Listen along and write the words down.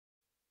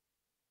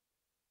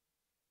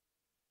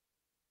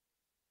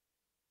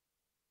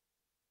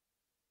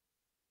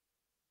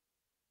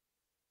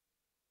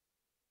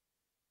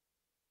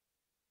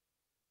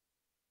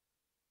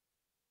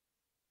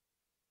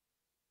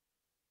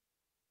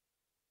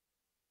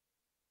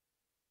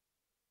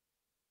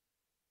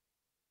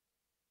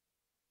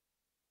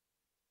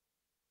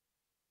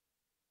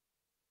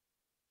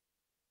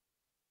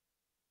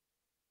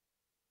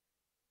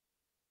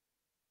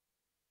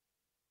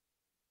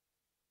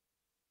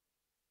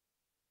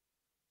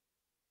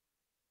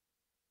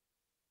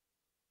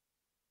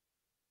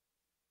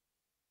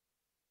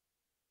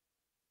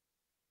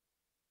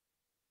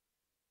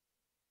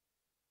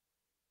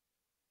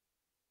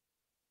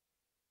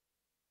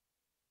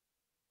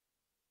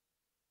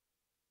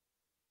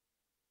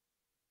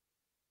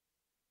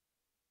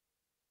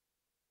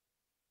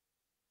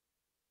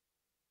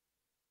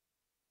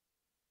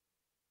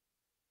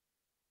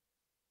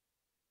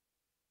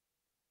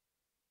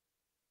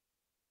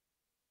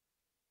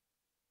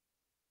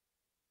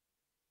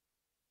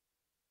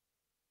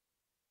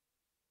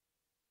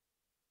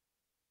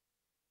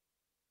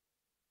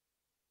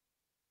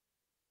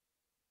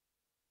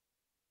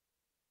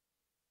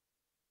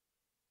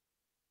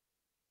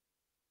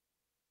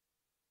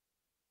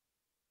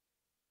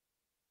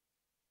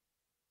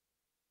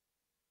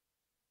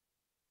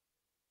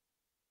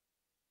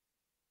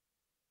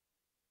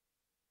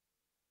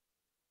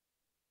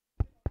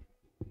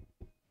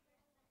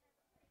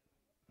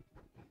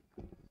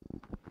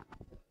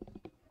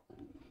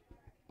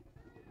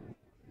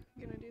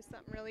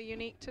something really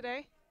unique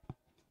today.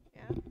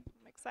 Yeah,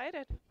 I'm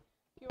excited.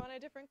 If you want a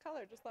different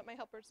color, just let my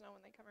helpers know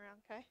when they come around,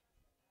 okay?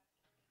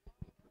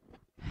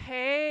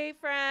 Hey,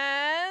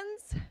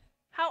 friends.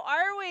 How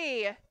are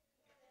we?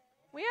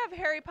 We have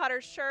Harry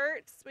Potter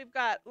shirts. We've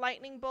got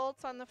lightning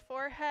bolts on the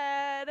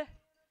forehead.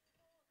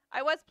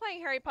 I was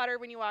playing Harry Potter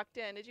when you walked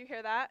in. Did you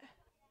hear that?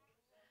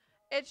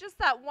 It's just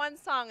that one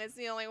song is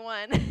the only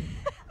one.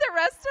 The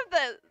rest of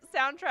the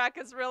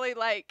soundtrack is really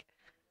like,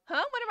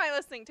 huh? What am I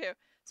listening to?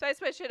 So I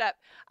switched it up.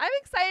 I'm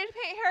excited to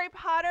paint Harry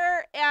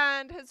Potter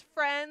and his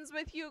friends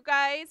with you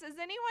guys. Is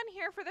anyone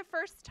here for the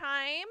first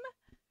time?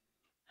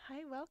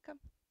 Hi, welcome.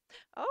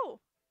 Oh,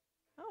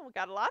 we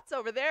got lots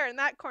over there in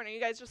that corner.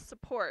 You guys just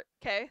support,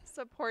 okay?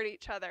 Support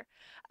each other.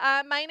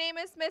 My name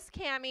is Miss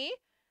Cammie.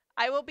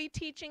 I will be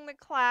teaching the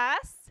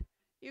class.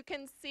 You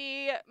can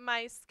see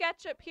my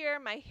sketch up here,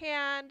 my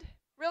hand.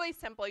 Really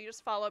simple. You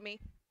just follow me,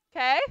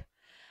 okay?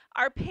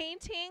 Our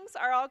paintings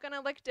are all going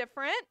to look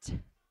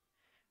different,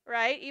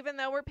 right? Even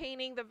though we're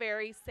painting the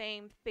very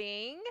same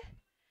thing.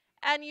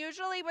 And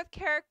usually with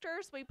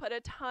characters, we put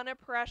a ton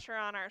of pressure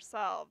on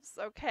ourselves,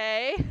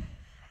 okay?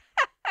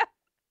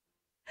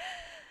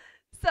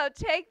 So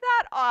take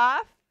that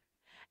off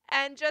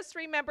and just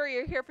remember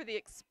you're here for the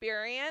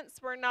experience.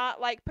 We're not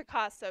like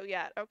Picasso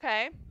yet,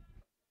 okay?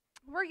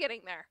 We're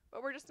getting there,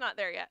 but we're just not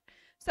there yet.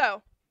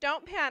 So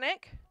don't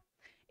panic.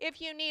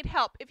 If you need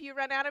help, if you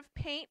run out of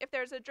paint, if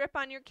there's a drip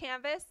on your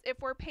canvas, if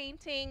we're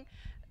painting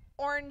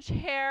orange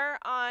hair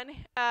on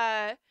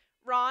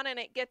Ron and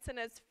it gets in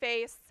his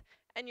face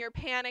and you're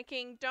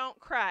panicking, don't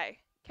cry,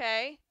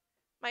 okay?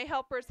 My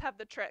helpers have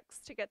the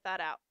tricks to get that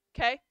out,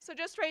 okay? So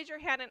just raise your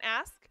hand and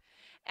ask.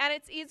 And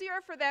it's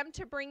easier for them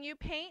to bring you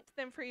paint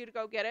than for you to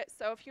go get it.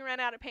 So if you run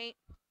out of paint,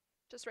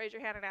 just raise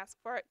your hand and ask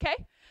for it,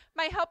 okay?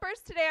 My helpers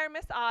today are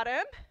Miss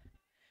Autumn.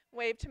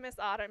 Wave to Miss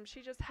Autumn.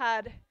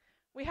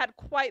 We had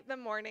quite the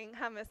morning,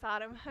 huh, Miss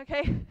Autumn?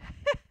 Okay?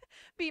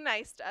 Be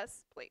nice to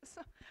us, please.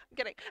 I'm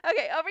kidding.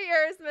 Okay, over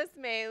here is Miss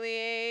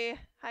Maylee.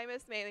 Hi,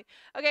 Miss Maylee.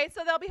 Okay,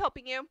 so they'll be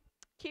helping you.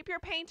 Keep your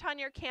paint on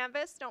your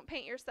canvas. Don't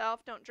paint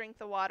yourself. Don't drink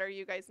the water.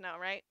 You guys know,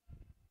 right?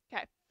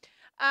 Okay.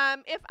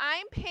 If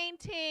I'm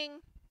painting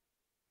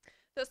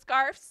the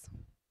scarves,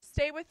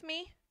 stay with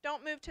me.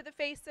 Don't move to the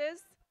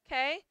faces,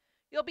 okay?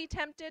 You'll be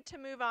tempted to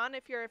move on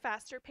if you're a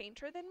faster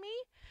painter than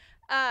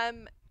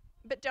me.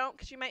 But don't,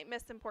 because you might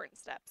miss important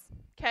steps,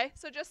 okay?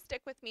 So just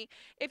stick with me.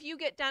 If you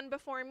get done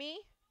before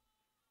me,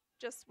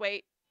 just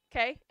wait,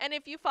 okay? And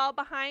if you fall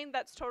behind,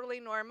 that's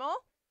totally normal.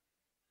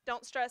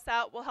 Don't stress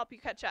out. We'll help you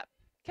catch up,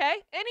 okay?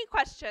 Any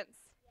questions?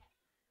 Yes.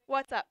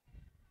 What's up?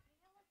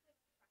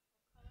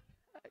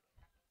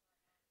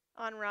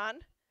 On Ron?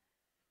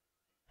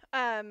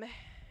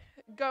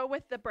 Go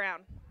with the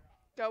brown.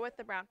 Go with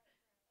the brown.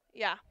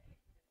 Yeah.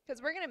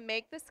 Because we're going to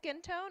make the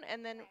skin tone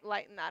and then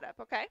lighten that up,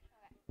 okay?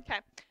 Okay.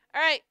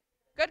 All right.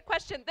 Good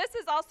question. This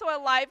is also a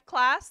live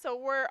class, so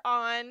we're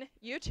on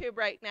YouTube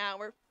right now.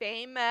 We're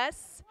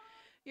famous.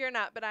 You're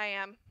not, but I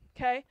am,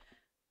 okay?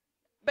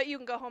 But you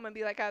can go home and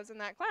be like, I was in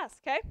that class,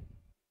 okay?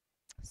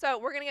 So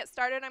we're going to get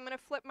started. I'm going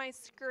to flip my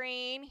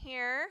screen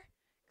here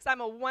because I'm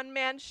a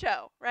one-man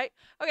show, right?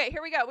 Okay,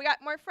 here we go. We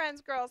got more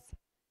friends, girls.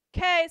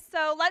 Okay,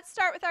 so let's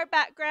start with our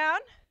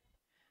background.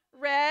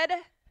 Red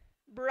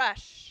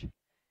brush.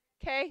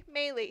 Okay,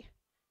 Maylee,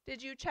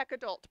 did you check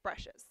adult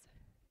brushes?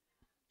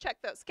 Check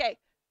those. Okay,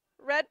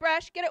 red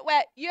brush, get it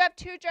wet. You have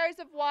 2 jars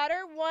of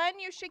water. One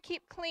you should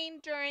keep clean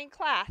during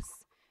class.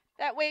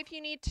 That way if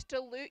you need to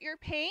dilute your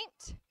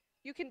paint,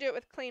 you can do it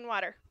with clean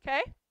water,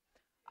 okay?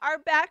 Our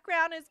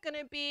background is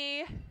going to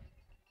be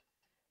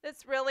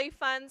this really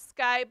fun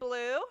sky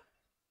blue.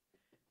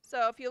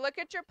 So if you look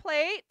at your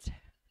plate,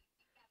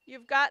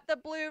 you've got the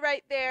blue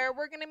right there.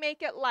 We're going to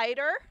make it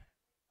lighter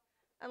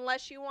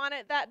unless you want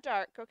it that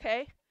dark,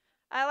 okay?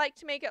 I like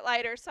to make it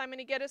lighter, so I'm going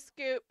to get a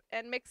scoop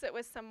and mix it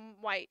with some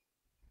white.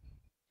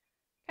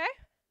 Okay?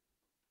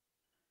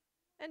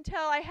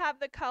 Until I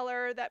have the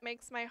color that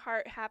makes my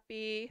heart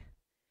happy.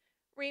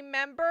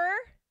 Remember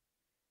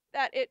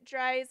that it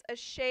dries a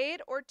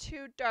shade or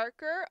 2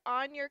 darker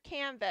on your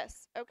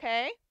canvas,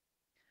 okay?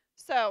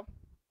 So,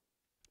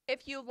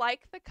 if you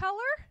like the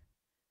color,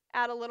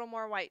 add a little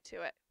more white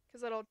to it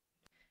because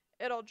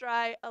it'll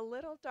dry a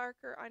little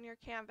darker on your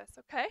canvas,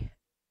 okay?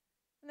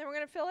 And then we're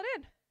going to fill it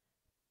in.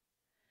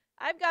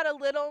 I've got a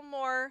little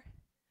more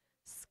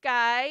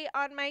sky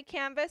on my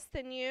canvas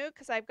than you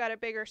because I've got a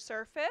bigger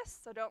surface,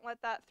 so don't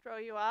let that throw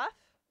you off.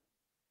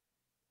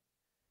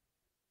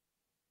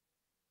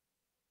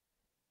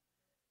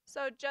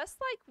 So just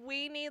like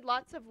we need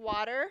lots of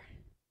water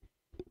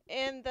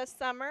in the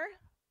summer,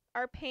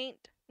 our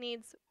paint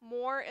needs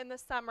more in the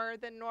summer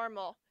than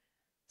normal.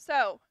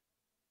 So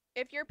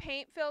if your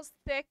paint feels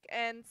thick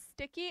and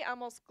sticky,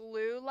 almost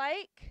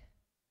glue-like,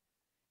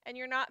 and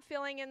you're not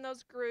filling in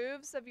those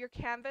grooves of your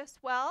canvas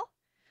well,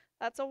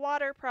 that's a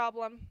water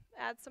problem.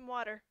 Add some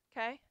water,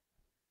 okay?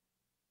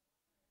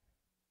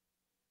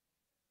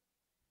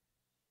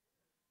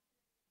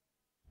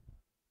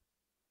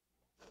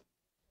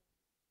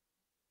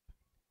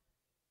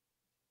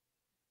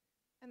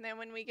 And then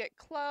when we get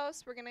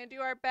close, we're going to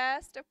do our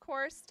best, of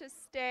course, to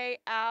stay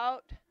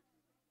out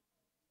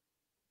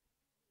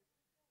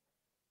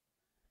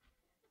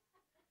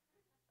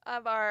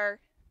of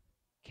our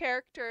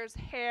character's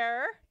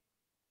hair.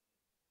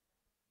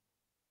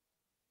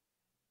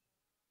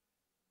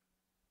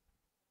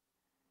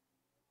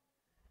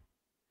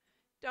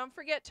 Don't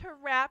forget to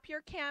wrap your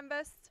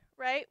canvas,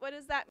 right? What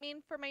does that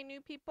mean for my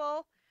new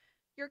people?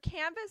 Your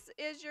canvas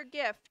is your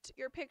gift.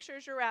 Your picture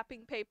is your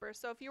wrapping paper.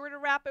 So if you were to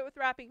wrap it with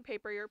wrapping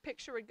paper, your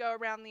picture would go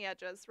around the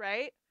edges,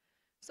 right?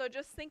 So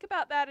just think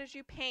about that as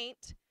you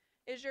paint.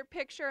 Is your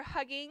picture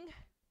hugging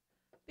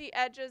the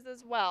edges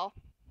as well?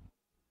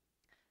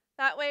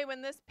 That way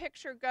when this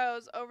picture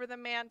goes over the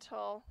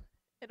mantle,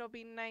 it'll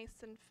be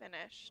nice and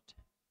finished.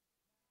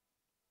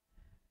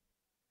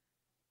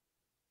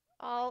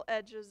 All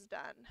edges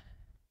done.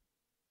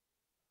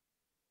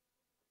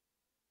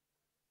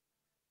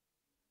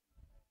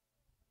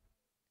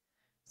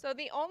 So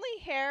the only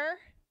hair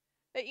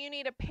that you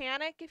need to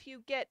panic if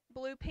you get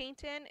blue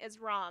paint in is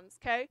Ron's,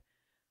 okay?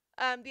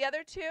 The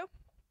other two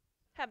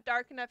have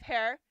dark enough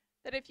hair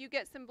that if you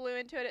get some blue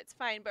into it, it's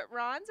fine. But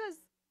Ron's is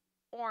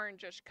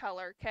orangish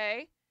color,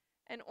 okay?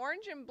 And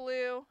orange and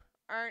blue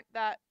aren't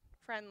that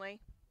friendly.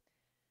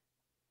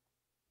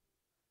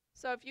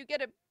 So if you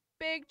get a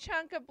big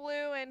chunk of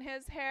blue in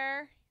his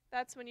hair,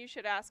 that's when you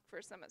should ask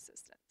for some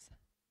assistance.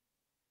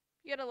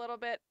 If you get a little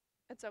bit,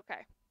 it's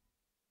okay.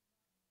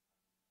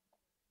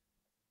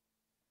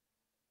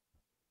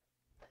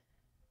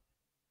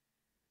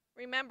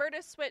 Remember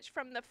to switch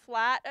from the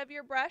flat of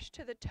your brush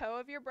to the toe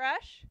of your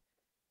brush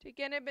to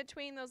get in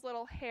between those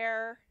little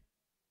hair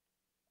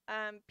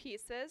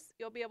pieces.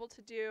 You'll be able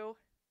to do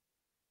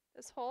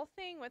this whole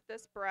thing with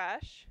this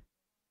brush.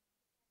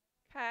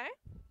 Okay.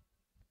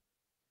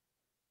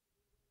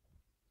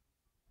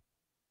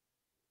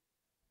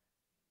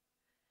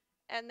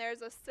 And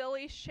there's a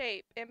silly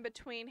shape in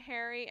between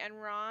Harry and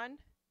Ron,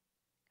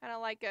 kind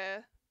of like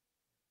a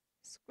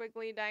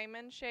squiggly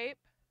diamond shape,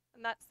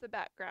 and that's the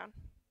background.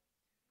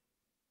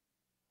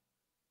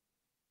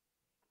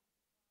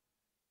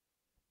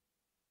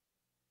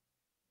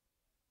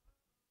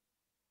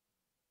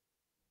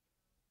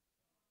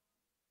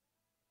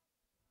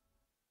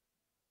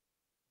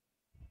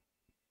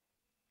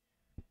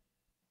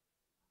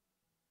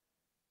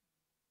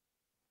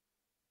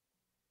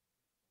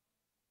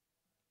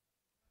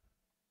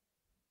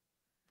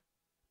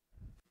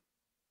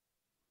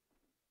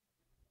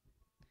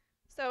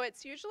 So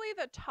it's usually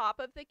the top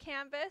of the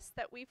canvas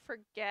that we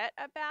forget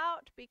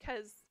about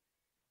because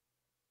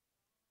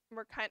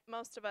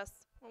most of us,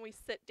 when we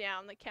sit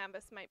down, the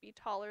canvas might be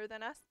taller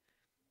than us.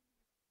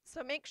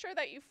 So make sure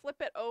that you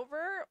flip it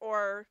over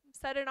or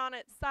set it on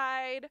its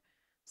side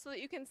so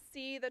that you can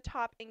see the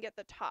top and get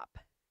the top,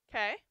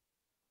 okay?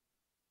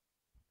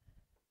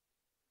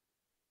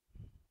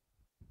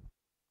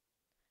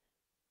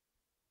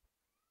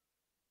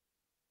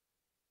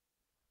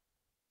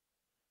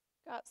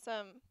 Got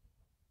some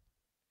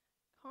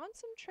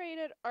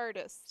concentrated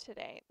artists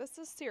today. This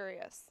is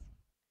serious.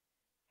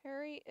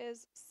 Harry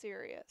is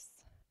serious.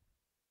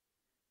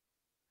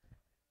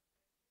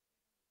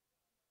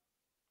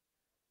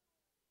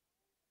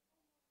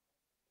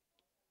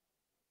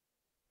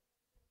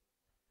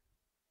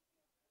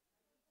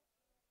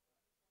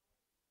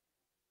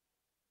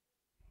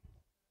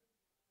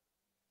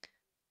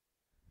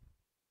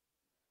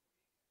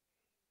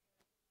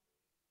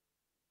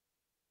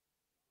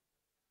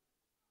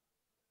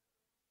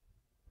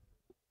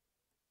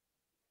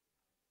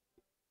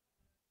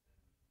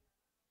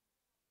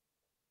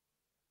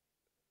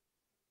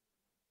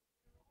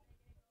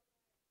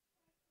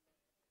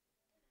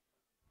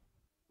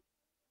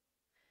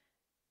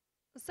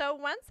 So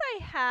once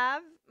I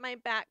have my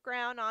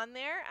background on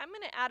there, I'm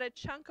going to add a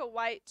chunk of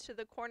white to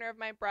the corner of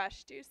my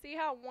brush. Do you see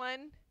how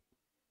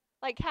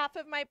like half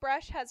of my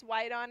brush has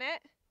white on it?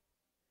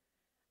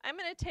 I'm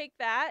going to take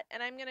that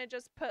and I'm going to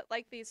just put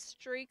like these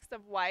streaks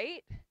of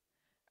white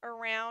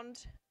around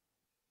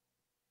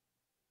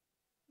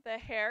the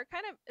hair.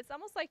 It's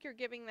almost like you're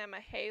giving them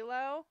a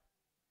halo.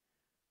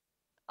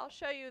 I'll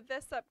show you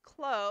this up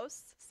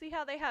close. See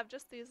how they have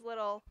just these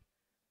little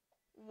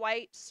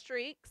white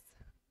streaks?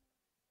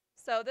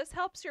 So this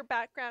helps your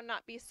background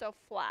not be so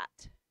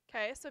flat.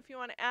 Okay, so if you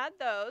want to add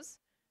those,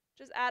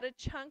 just add a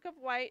chunk of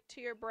white to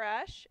your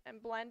brush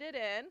and blend it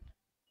in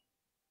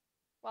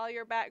while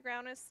your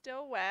background is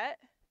still wet.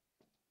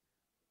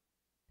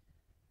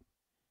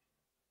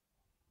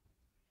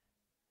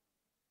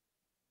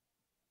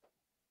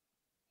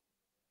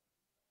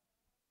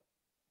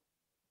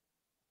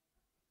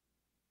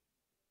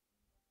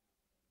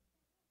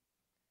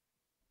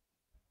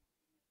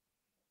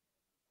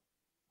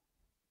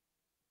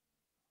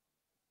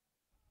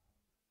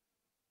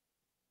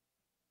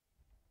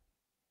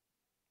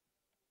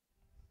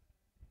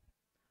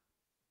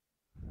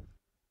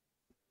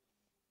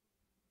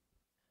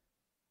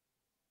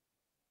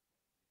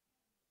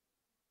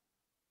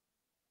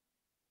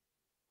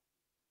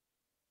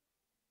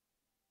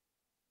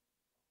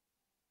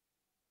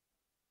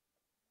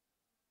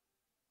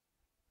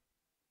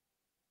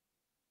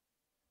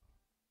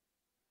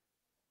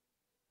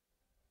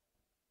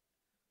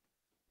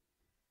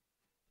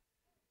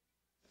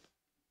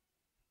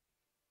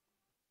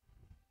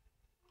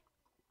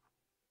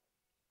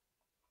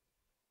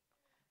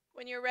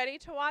 When you're ready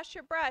to wash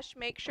your brush,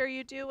 make sure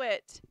you do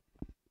it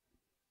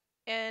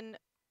in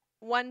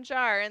one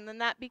jar, and then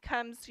that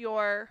becomes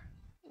your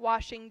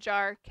washing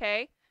jar,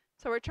 okay?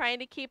 So we're trying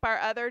to keep our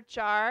other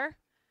jar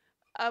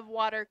of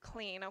water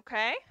clean,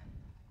 okay?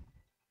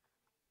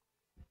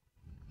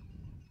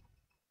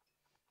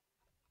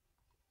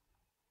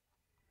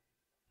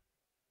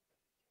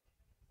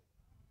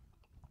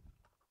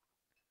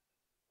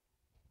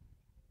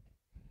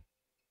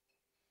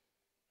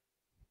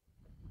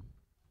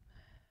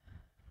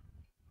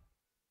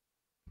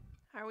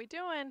 How are we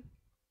doing?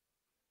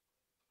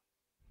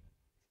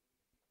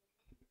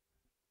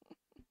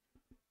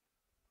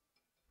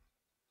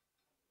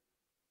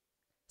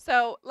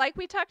 So, like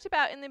we talked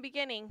about in the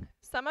beginning,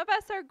 some of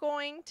us are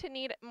going to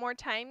need more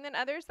time than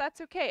others.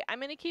 That's okay. I'm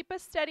going to keep a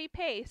steady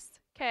pace,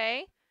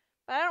 okay?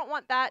 But I don't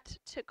want that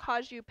to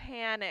cause you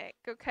panic,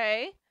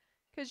 okay?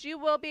 Because you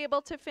will be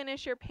able to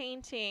finish your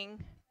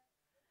painting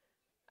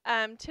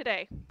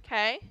today,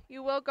 okay?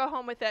 You will go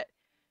home with it.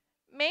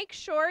 Make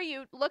sure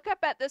you look up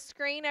at the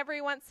screen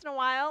every once in a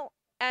while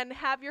and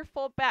have your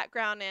full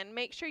background in.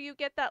 Make sure you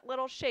get that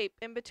little shape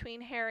in between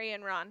Harry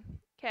and Ron,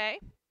 okay?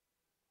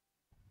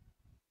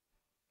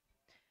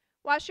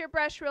 Wash your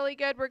brush really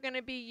good. We're going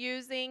to be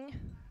using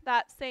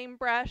that same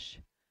brush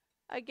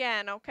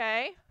again,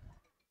 okay?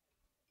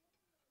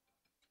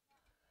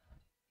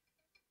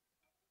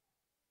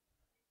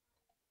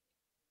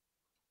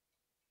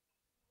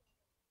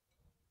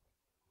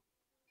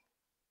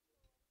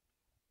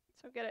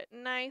 So get it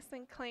nice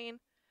and clean.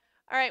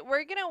 All right,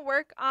 we're going to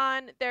work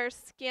on their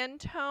skin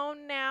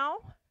tone now,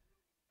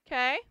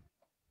 okay?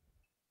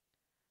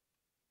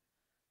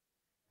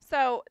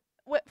 So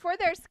for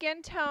their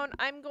skin tone,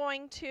 I'm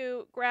going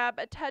to grab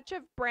a touch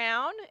of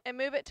brown and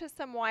move it to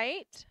some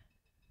white,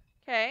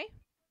 okay?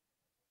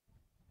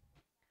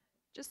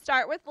 Just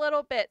start with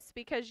little bits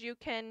because you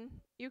can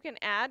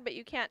add, but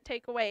you can't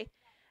take away.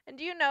 And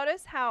do you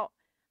notice how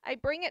I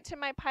bring it to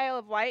my pile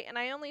of white and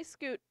I only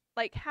scoot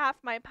like half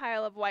my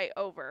pile of white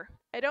over.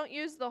 I don't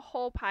use the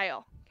whole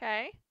pile,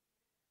 okay?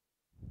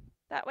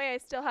 That way I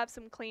still have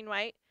some clean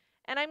white.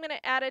 And I'm going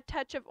to add a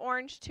touch of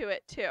orange to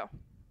it too,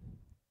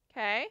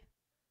 okay?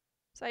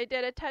 So I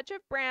did a touch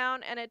of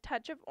brown and a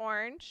touch of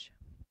orange.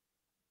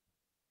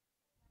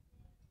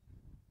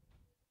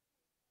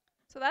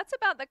 So that's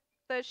about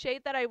the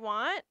shade that I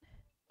want.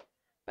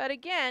 But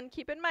again,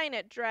 keep in mind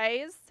it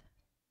dries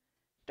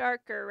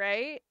darker,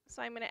 right?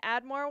 So I'm going to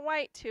add more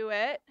white to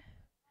it,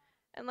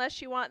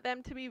 unless you want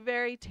them to be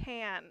very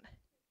tan,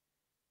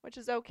 which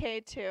is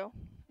okay too.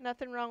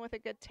 Nothing wrong with a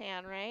good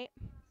tan, right?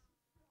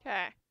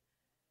 Okay.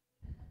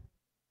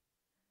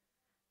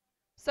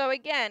 So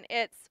again,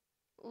 it's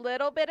a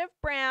little bit of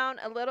brown,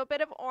 a little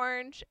bit of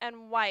orange,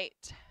 and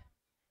white.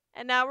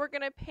 And now we're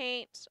going to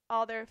paint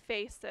all their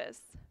faces.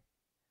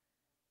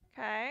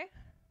 Okay.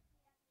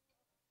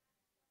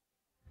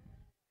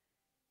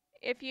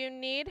 If you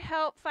need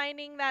help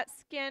finding that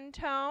skin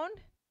tone,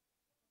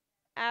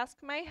 ask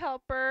my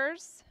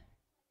helpers.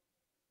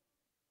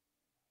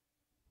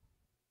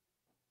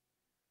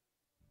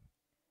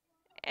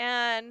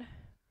 And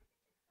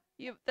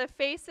the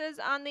faces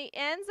on the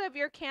ends of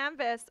your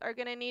canvas are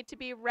going to need to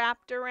be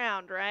wrapped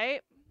around,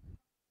 right?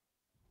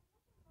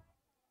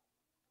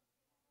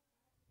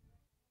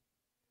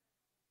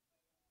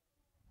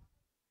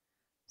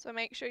 So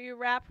make sure you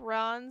wrap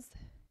Ron's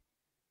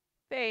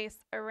face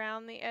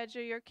around the edge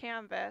of your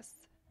canvas.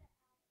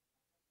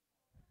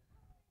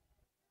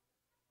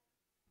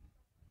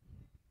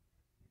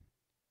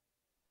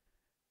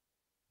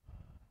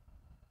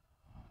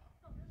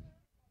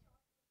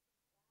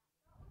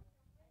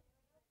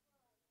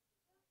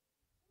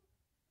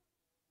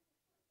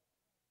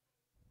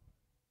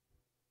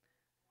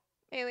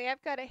 Maylee,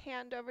 I've got a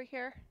hand over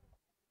here.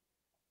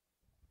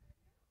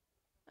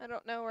 I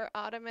don't know where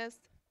Autumn is.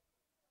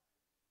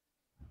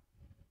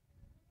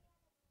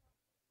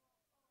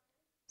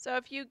 So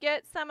if you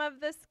get some of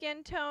the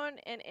skin tone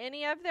in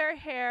any of their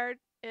hair,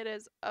 it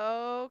is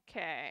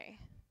okay.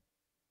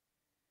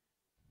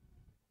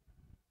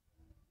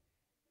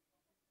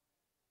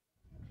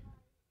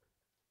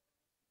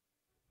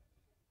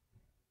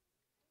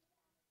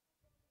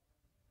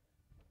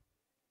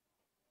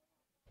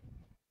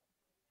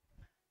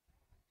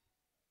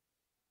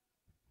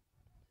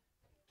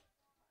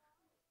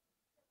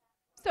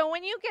 So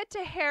when you get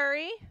to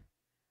Harry,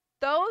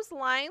 those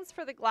lines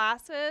for the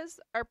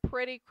glasses are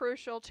pretty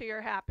crucial to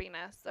your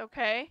happiness,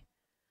 okay?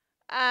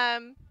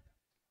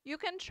 You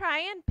can try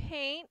and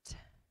paint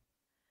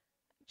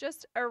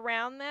just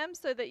around them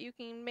so that you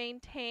can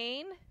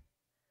maintain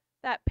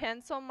that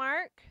pencil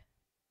mark.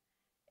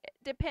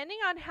 Depending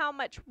on how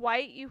much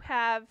white you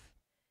have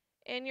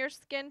in your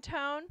skin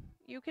tone,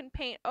 you can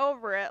paint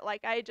over it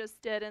like I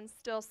just did and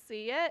still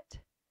see it.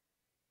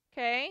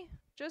 Okay?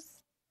 Just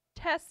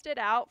test it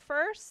out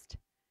first,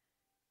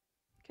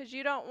 because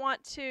you don't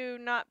want to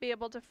not be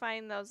able to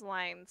find those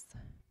lines.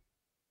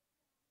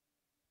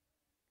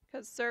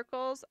 Because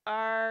circles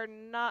are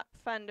not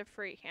fun to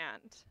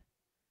freehand.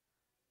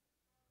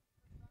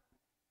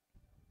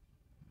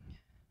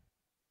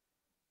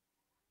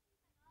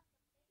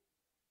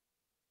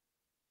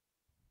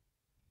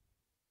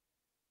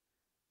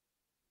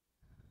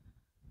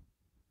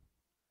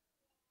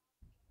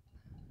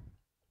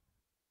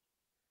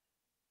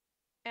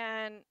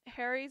 And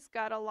Harry's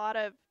got a lot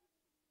of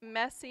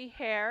messy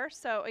hair.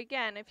 So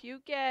again, if you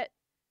get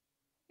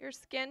your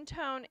skin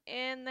tone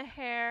in the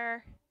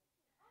hair,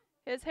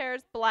 his hair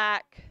is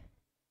black,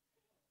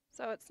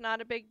 so it's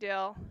not a big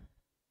deal.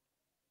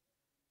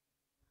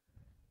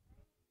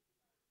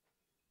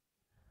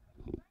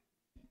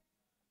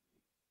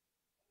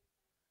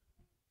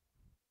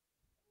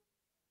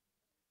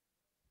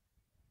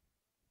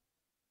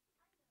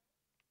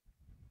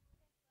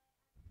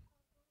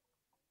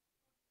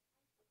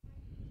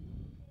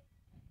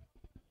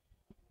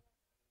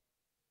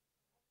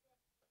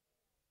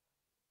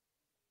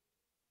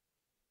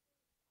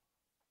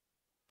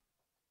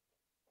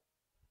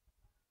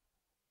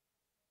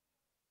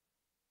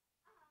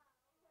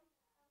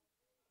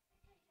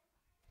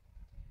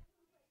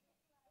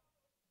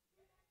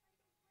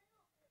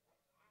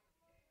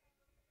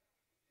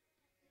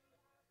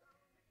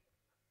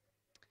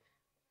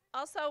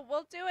 Also,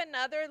 we'll do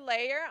another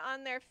layer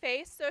on their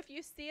face. So if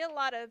you see a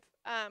lot of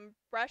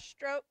brush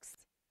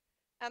strokes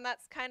and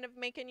that's kind of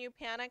making you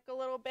panic a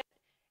little bit,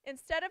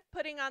 instead of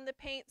putting on the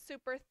paint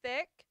super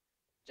thick,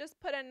 just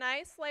put a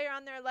nice layer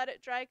on there, let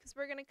it dry, because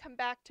we're going to come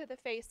back to the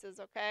faces,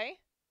 okay?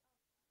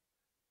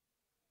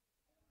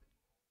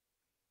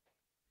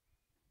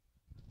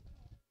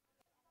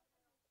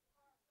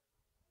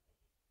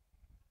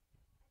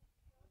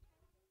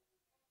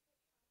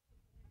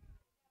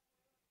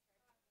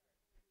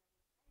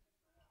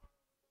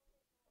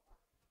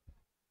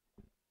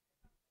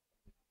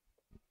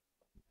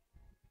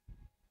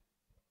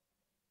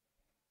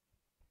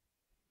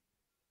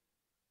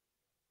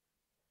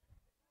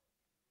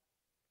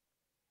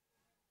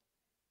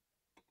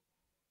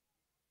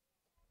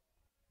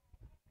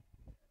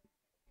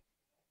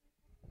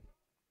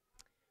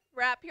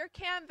 Wrap your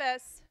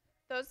canvas.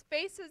 Those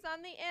faces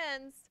on the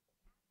ends,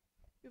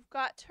 you've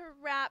got to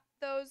wrap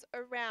those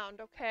around,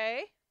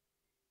 okay?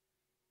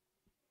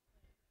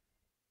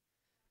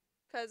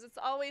 Because it's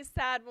always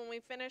sad when we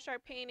finish our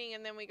painting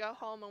and then we go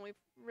home and we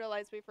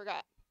realize we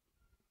forgot.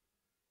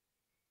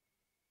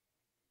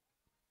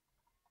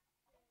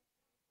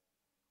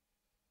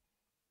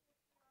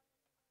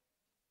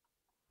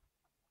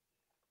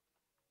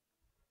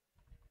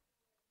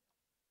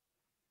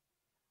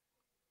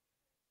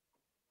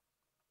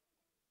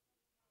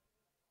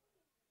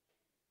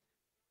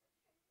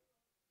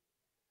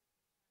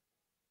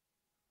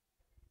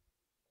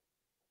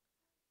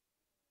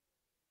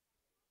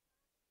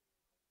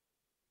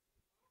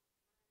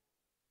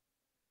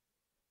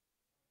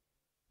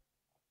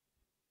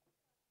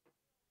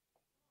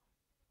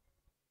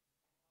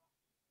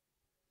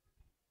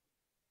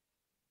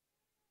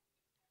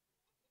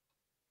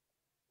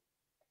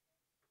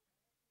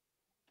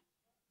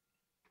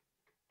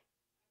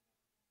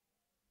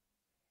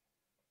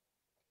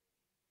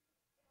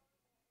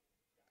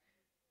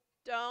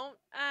 Don't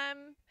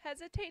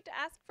hesitate to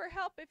ask for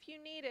help if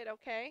you need it,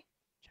 okay?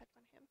 Check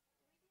on him.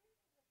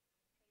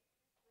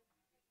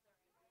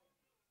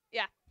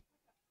 Yeah.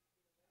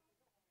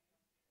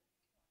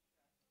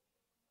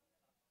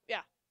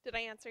 Yeah. Did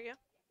I answer you?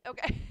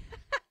 Okay.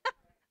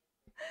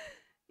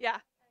 Yeah.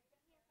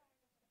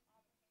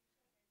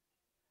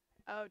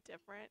 Oh,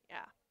 different.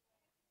 Yeah.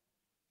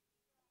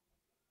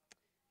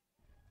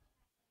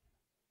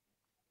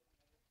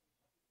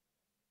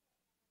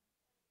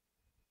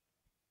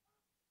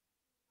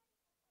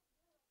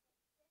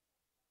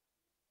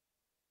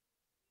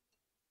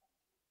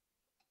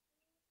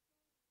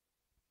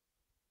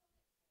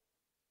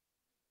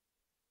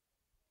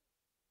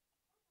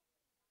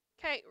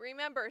 Okay,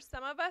 remember,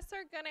 some of us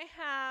are going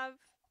to have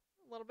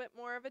a little bit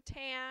more of a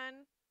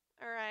tan,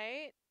 all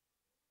right?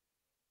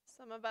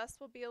 Some of us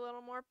will be a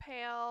little more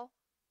pale.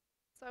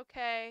 It's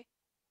okay.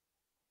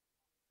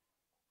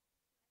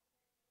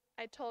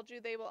 I told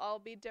you they will all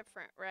be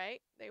different,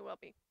 right? They will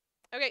be.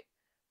 Okay,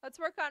 let's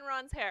work on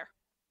Ron's hair.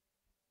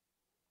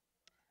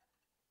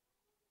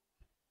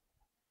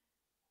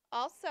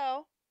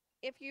 Also,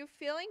 if you're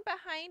feeling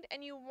behind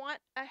and you want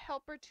a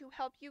helper to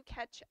help you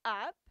catch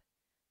up,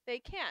 they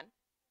can.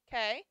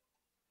 Okay?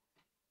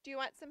 Do you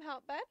want some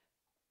help, bud?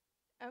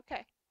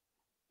 Okay.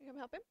 You come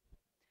help him?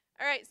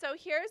 All right, so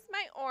here's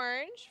my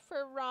orange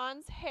for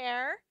Ron's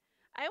hair.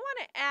 I want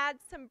to add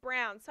some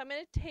brown. So I'm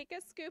going to take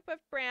a scoop of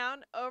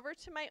brown over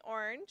to my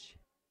orange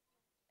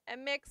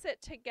and mix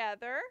it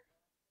together.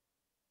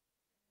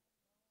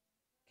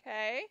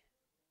 Okay.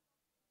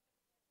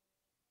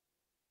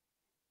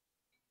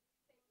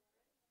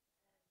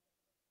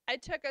 I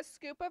took a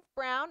scoop of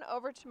brown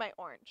over to my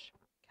orange.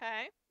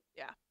 Okay.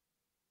 Yeah.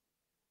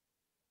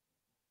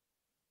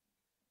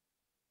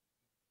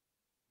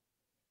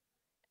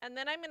 And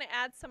then I'm going to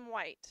add some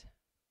white.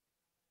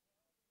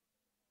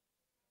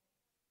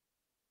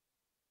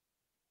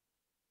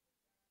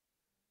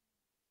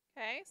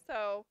 Okay,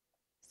 so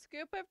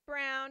scoop of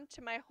brown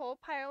to my whole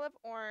pile of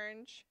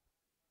orange.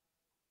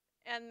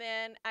 And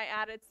then I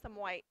added some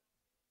white.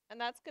 And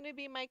that's going to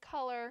be my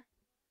color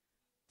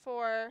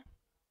for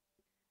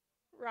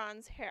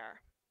Ron's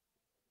hair.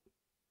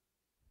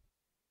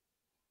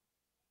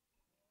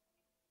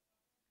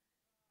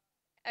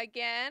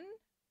 Again,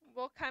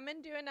 we'll come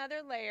and do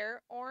another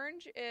layer.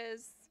 Orange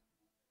is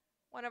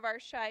one of our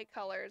shy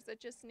colors. It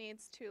just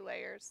needs 2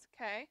 layers,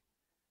 okay?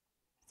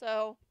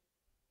 So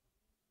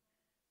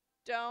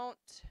don't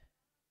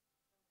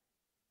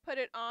put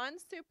it on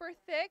super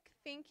thick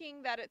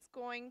thinking that it's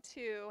going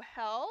to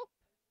help.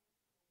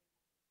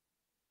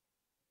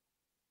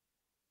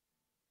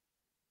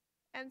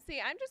 And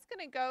see, I'm just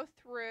going to go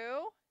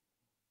through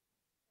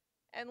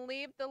and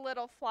leave the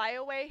little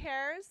flyaway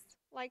hairs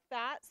like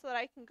that so that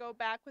I can go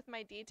back with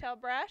my detail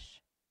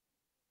brush.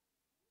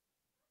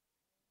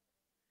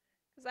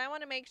 Because I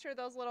want to make sure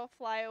those little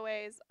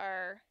flyaways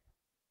are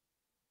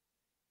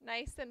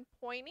nice and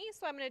pointy.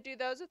 So I'm going to do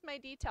those with my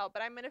detail,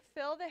 but I'm going to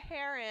fill the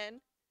hair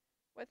in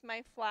with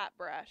my flat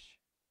brush.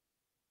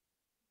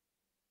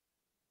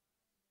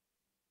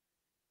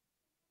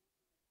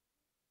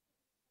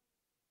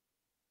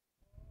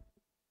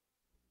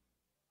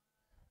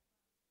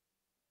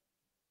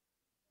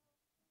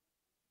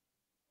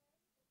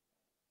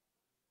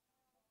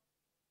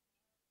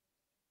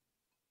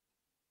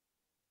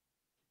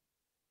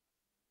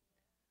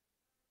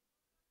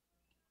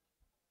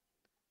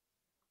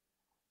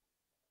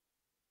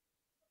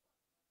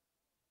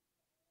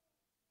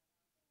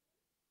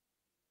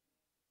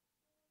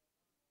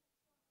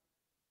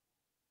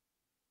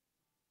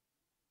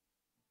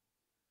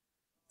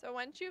 So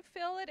once you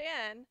fill it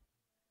in,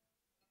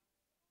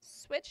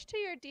 switch to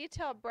your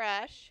detail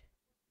brush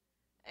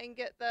and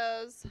get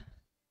those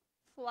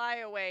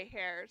flyaway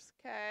hairs,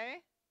 okay?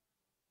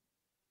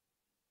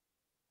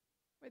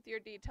 With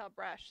your detail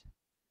brush.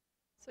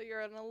 So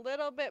you're in a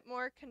little bit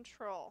more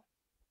control.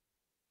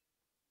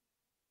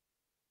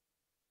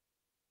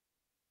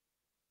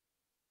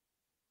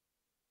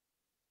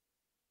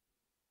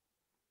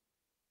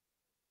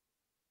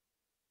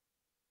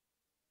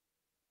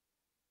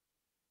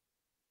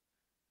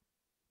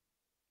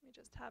 We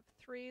just have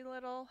 3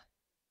 little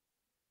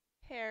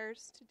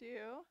hairs to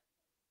do.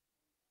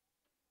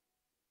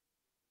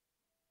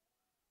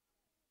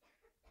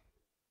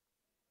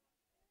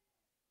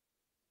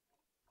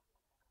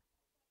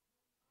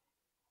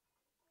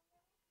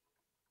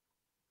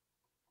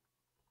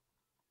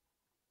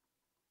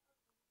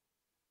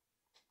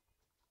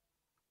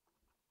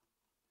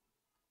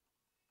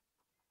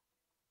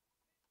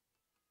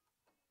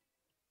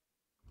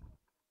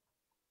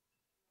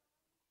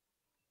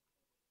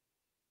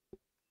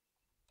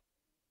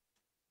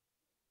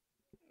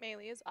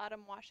 Maylee is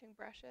Autumn washing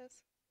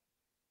brushes.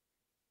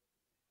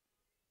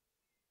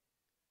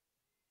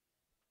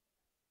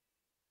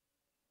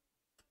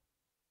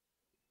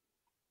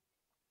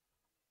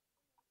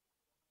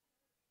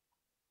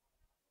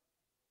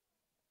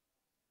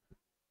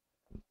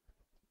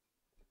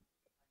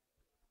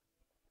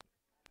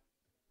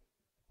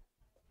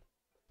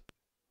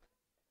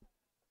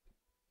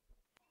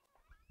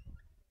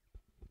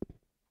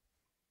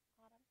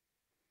 Autumn,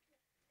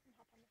 can you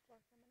hop on the floor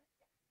for a minute?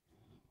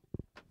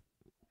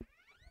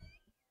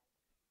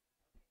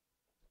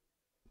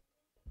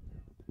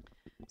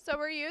 So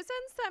we're using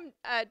some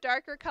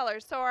darker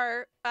colors. So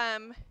our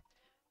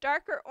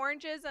darker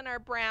oranges and our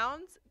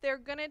browns, they're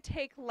going to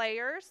take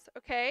layers,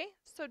 okay?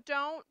 So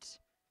don't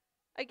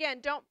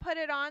put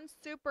it on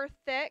super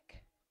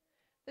thick.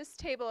 This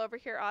table over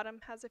here,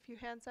 Autumn, has a few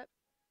hands up.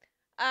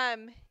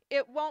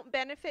 It won't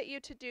benefit you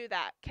to do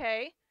that,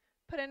 okay?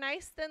 Put a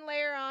nice thin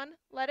layer on,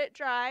 let it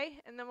dry,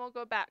 and then we'll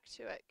go back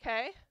to it,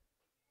 okay?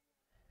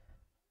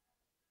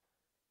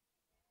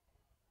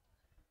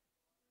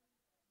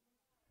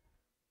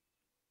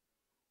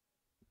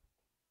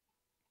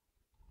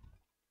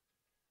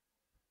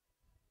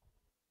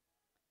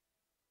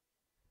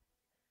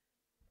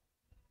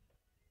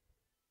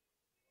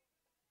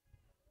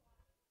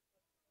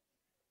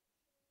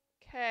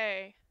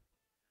 Okay.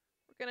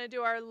 We're going to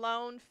do our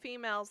lone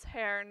female's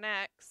hair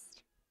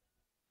next.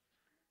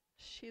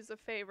 She's a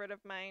favorite of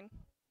mine.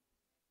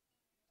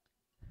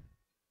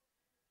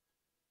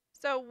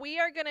 So we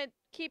are going to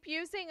keep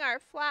using our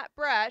flat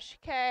brush,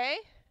 okay?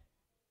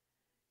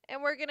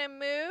 And we're going to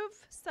move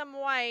some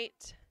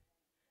white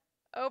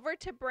over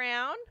to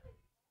brown.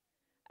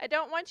 I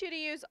don't want you to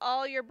use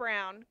all your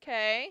brown,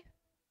 okay?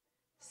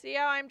 See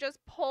how I'm just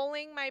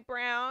pulling my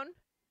brown,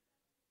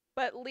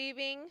 but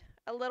leaving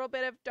a little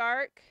bit of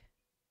dark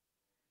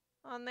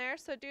on there?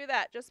 So do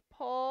that. Just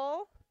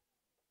pull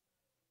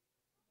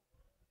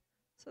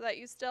so that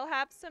you still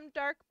have some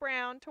dark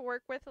brown to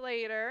work with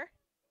later.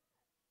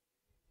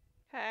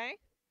 Okay?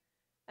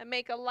 And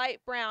make a light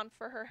brown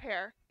for her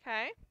hair,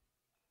 okay?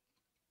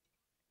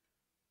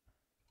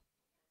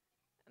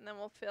 And then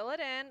we'll fill it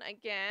in.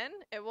 Again,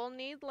 it will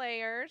need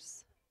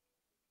layers.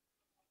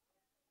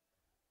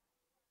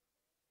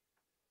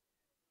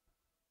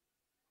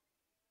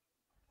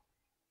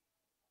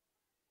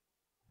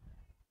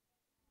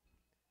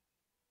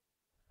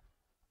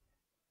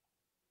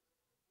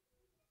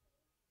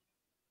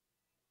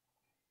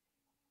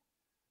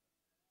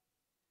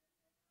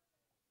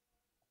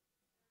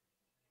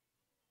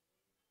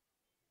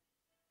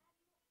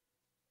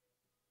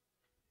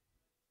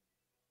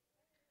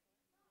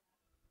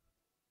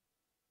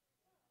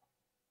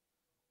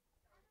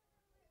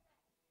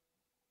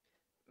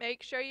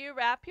 Make sure you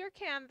wrap your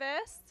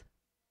canvas.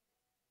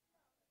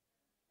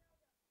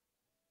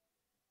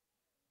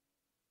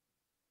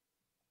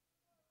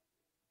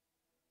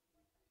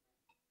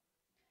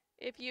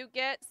 If you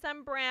get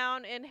some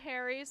brown in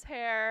Harry's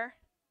hair,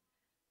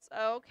 it's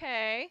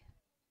okay.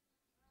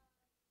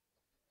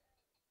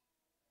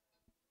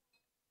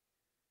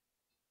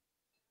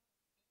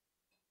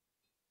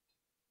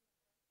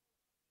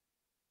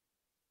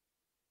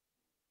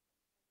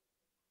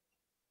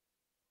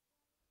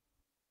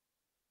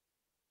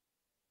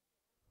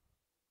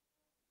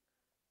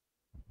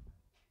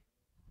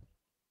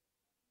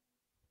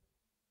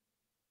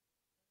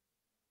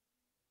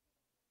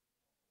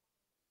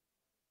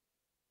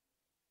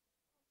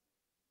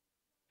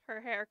 Her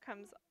hair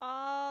comes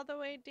all the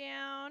way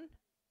down.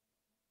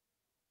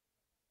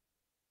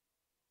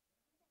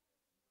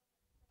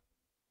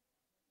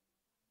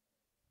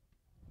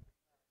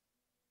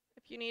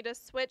 If you need to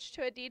switch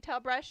to a detail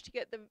brush to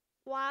get the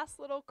last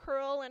little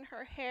curl in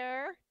her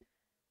hair,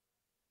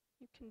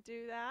 you can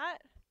do that.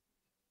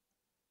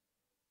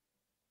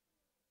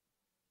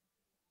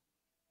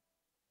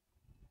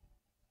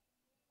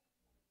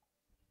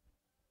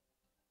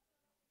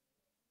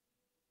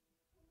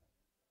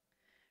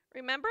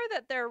 Remember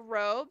that their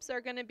robes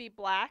are going to be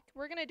black.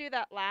 We're going to do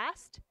that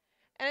last.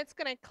 And it's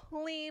going to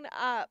clean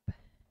up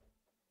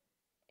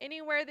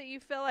anywhere that you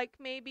feel like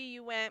maybe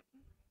you went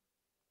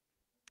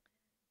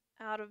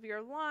out of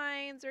your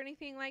lines or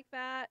anything like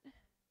that.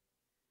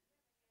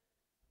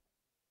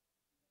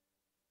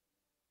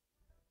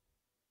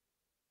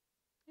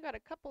 You got a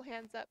couple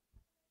hands up.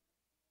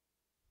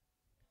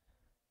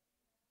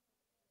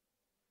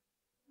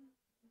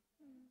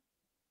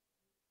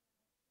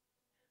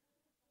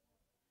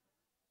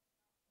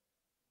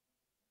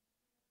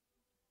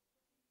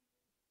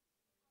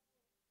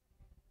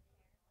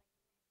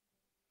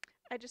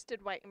 I just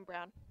did white and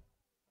brown.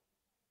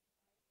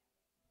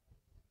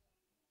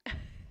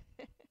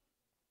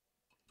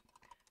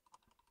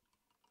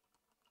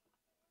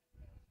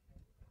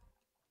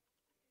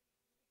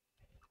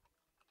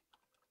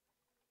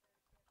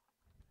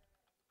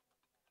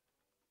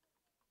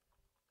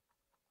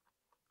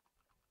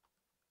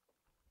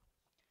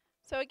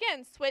 So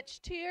again,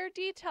 switch to your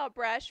detail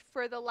brush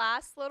for the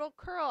last little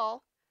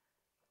curl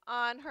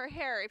on her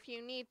hair if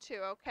you need to,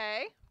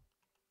 okay?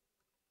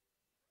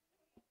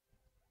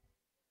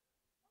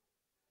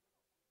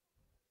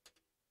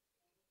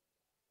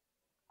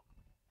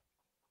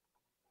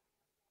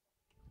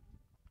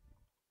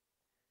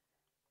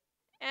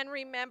 And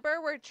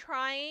remember, we're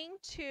trying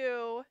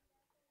to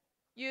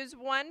use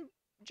one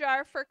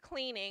jar for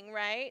cleaning,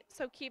 right?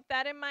 So keep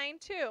that in mind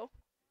too.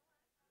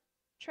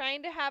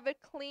 Trying to have a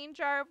clean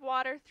jar of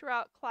water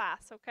throughout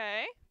class,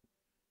 okay?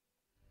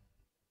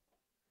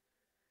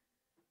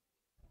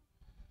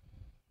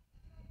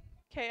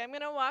 Okay, I'm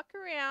going to walk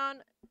around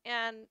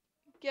and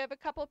give a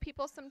couple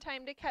people some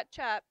time to catch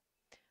up.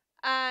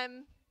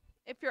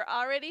 If you're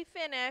already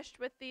finished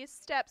with these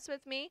steps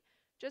with me,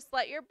 just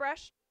let your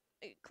brush,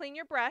 clean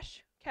your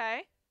brush,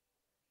 okay?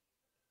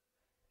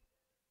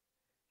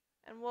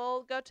 And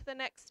we'll go to the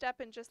next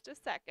step in just a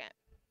second.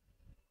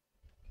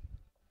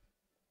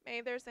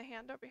 May, there's a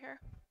hand over here.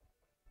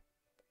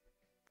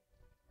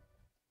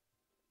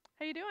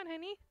 How you doing,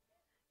 honey?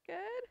 Good.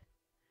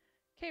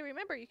 Okay,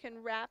 remember, you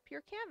can wrap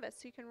your canvas.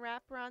 So you can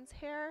wrap Ron's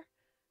hair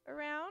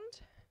around.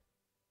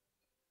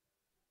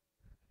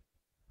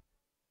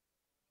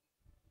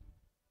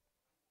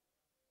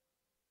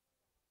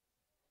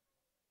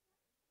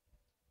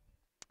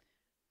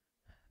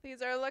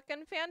 These are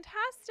looking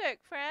fantastic,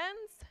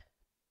 friends.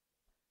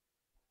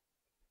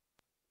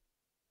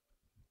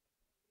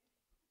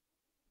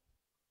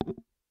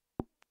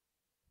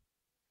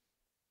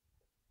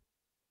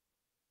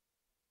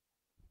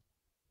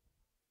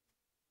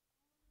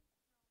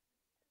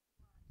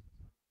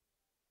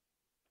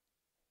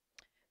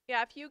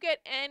 Yeah, if you get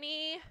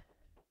any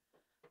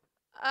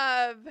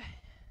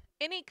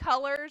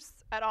colors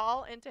at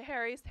all into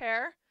Harry's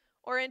hair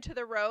or into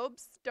the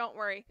robes, don't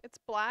worry. It's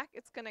black.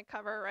 It's going to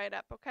cover right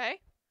up,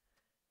 okay?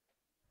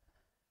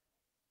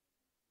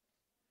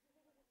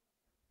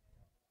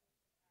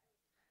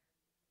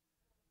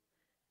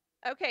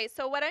 Okay,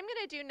 so what I'm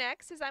going to do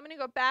next is I'm going to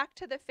go back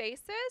to the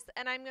faces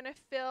and I'm going to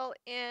fill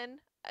in,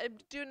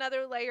 do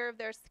another layer of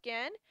their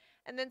skin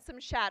and then some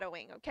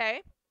shadowing,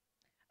 okay?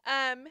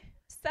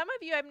 Some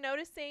of you I'm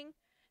noticing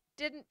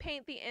didn't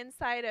paint the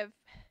inside of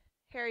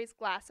Harry's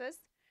glasses.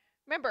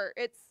 Remember,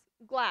 it's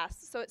glass,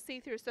 so it's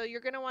see-through, so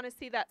you're going to want to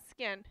see that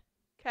skin,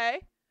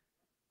 okay?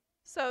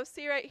 So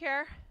see right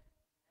here?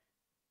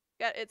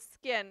 Got its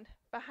skin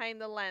behind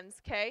the lens,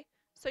 okay?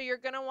 So you're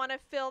going to want to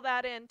fill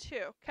that in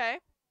too, okay?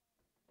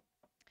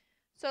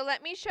 So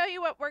let me show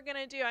you what we're going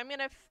to do.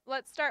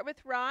 Let's start with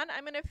Ron.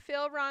 I'm going to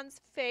fill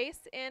Ron's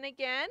face in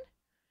again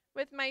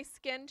with my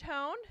skin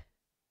tone.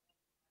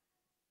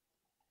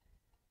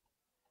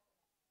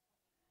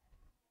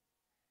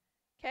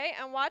 Okay,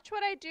 and watch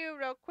what I do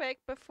real quick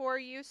before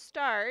you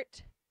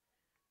start.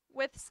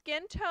 With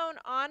skin tone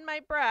on my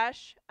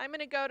brush, I'm going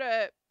to go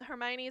to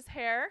Hermione's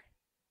hair,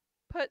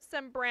 put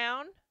some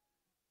brown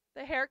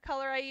the hair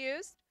color I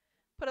used.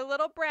 Put a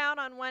little brown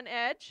on one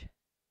edge.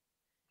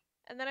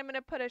 And then I'm going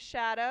to put a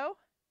shadow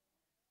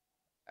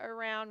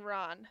around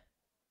Ron.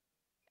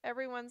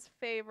 Everyone's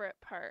favorite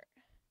part.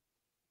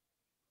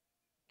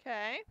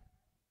 Okay.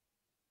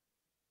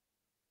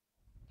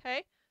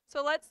 Okay.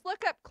 So let's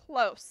look up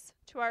close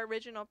to our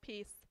original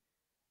piece.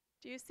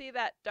 Do you see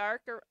that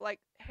dark, or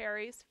like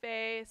Harry's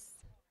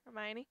face?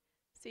 Hermione?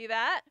 See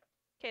that?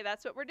 Okay,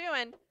 that's what we're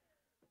doing.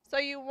 So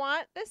you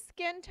want the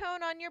skin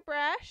tone on your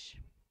brush.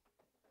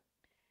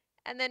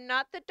 And then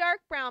not the dark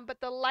brown, but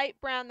the light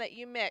brown that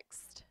you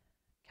mixed.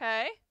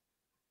 Okay?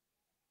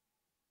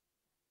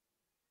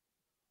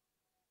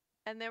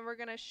 And then we're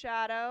going to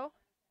shadow.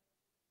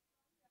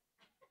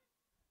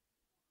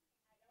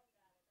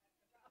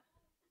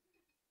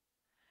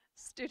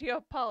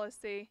 Studio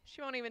policy.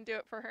 She won't even do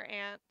it for her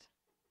aunt.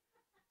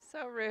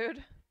 So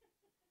rude.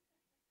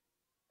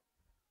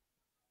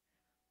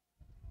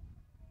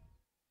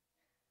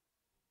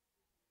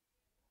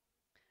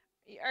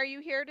 Are you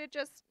here to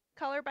just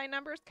color by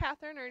numbers,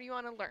 Catherine, or do you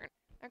want to learn?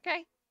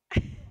 Okay?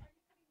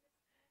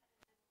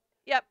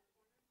 Yep.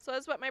 So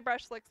that's what my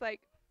brush looks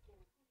like.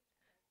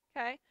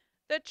 Okay?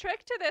 The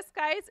trick to this,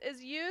 guys,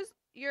 is use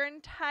your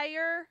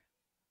entire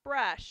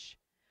brush.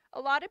 A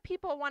lot of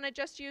people want to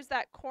just use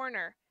that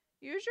corner.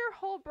 Use your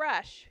whole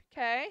brush,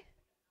 okay?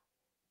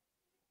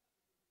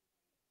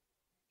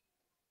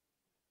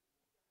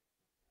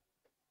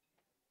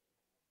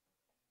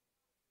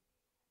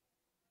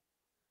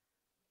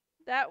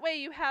 That way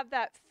you have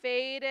that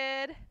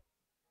faded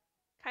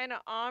kind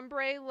of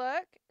ombre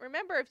look.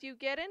 Remember, if you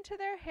get into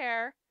their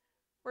hair,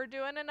 we're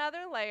doing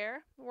another layer.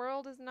 The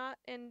world is not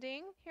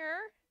ending here.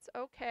 It's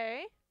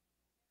okay.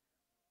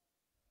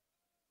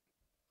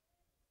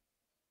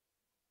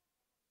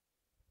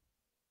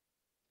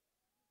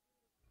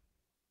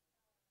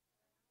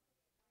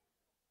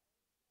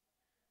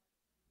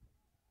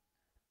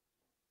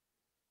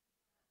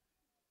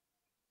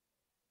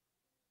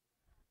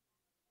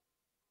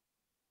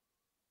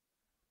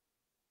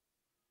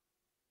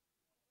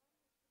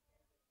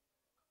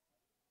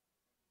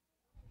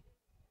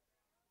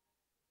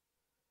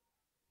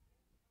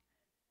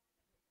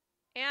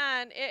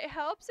 And it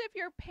helps if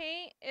your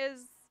paint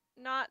is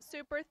not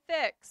super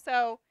thick.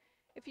 So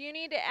if you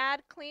need to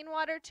add clean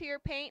water to your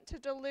paint to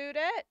dilute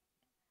it,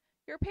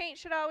 your paint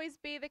should always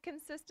be the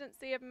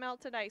consistency of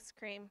melted ice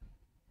cream.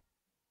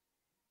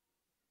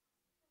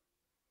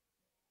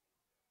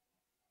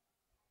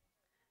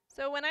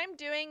 So when I'm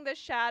doing the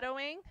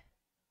shadowing,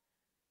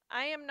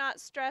 I am not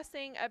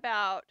stressing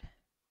about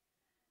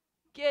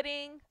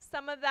getting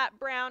some of that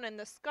brown in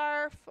the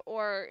scarf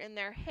or in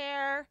their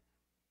hair.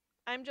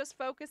 I'm just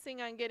focusing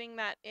on getting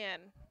that in.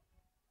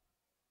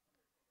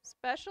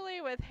 Especially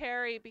with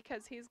Harry,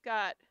 because he's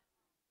got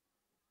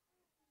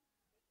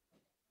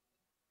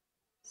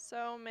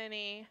so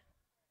many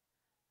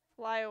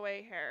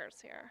flyaway hairs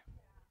here.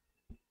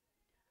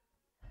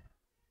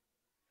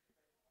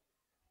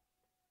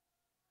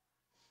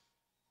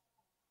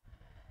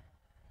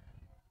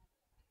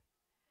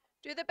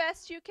 Do the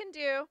best you can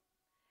do.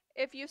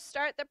 If you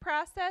start the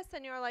process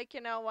and you're like, you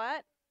know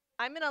what,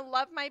 I'm going to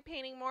love my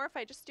painting more if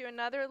I just do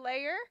another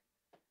layer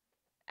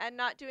and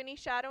not do any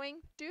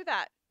shadowing, do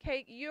that.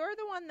 Okay, you're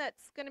the one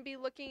that's going to be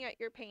looking at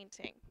your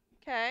painting.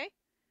 Okay,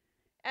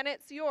 and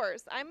it's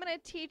yours. I'm going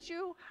to teach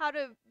you how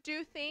to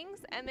do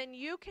things, and then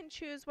you can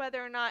choose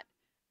whether or not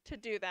to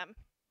do them.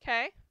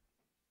 Okay.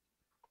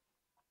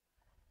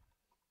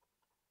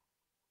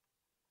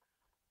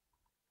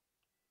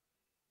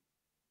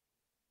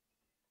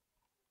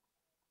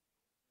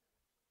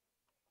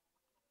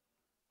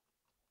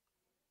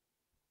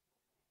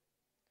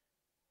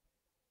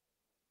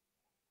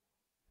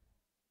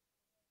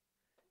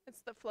 It's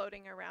the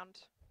floating around.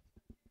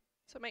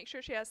 So make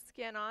sure she has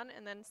skin on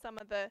and then some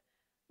of the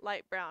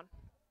light brown.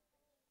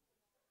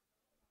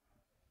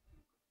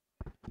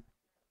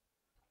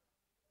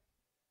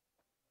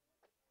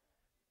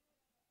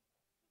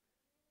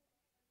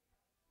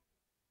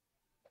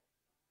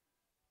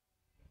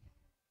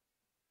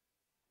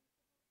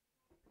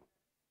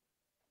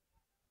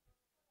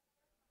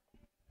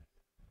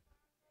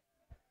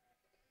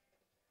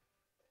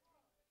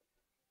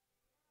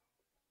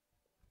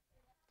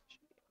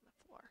 Should be on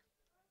the floor.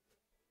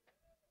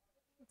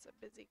 It's a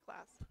busy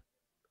class.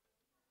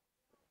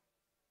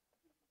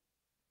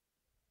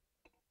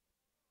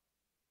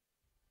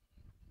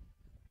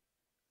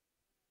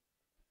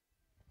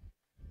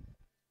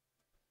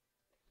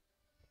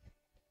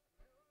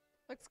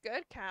 Looks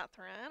good,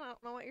 Catherine. I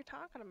don't know what you're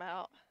talking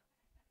about.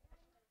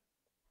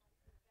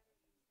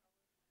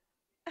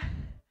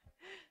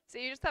 So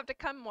you just have to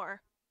come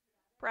more.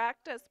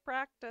 Practice,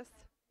 practice.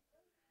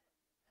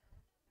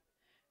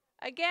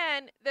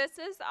 Again, this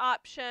is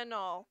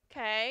optional,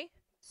 okay?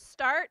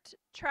 Start,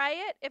 try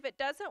it. If it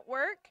doesn't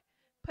work,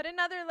 put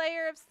another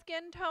layer of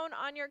skin tone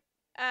on your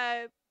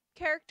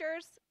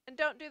characters, and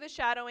don't do the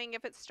shadowing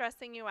if it's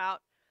stressing you out.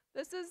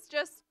 This is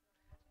just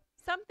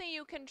something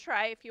you can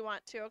try if you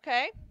want to,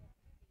 okay?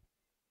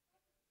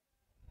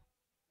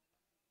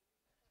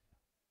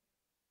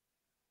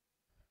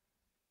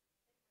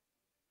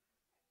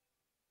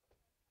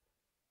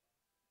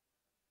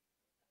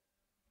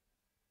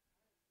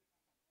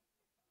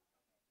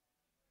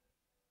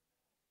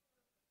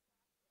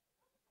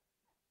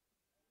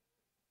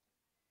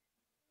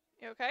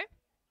 You okay?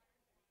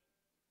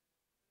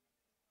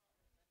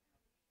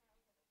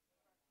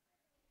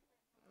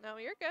 No,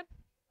 you're good.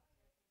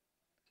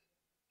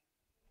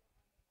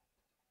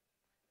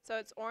 So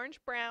it's orange,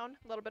 brown,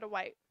 a little bit of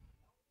white.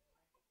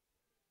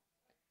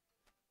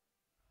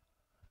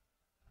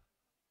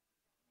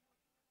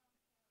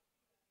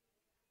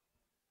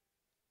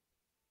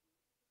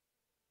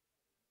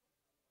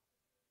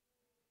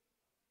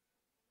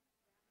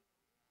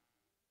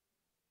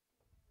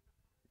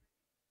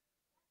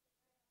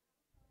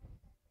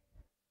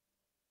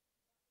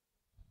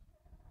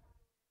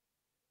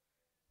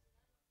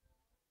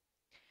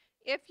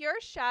 If your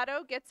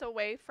shadow gets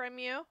away from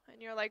you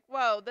and you're like,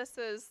 whoa, this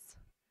is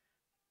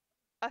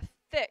a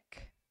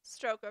thick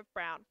stroke of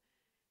brown,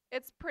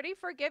 it's pretty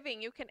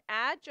forgiving. You can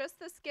add just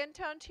the skin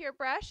tone to your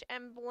brush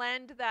and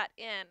blend that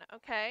in,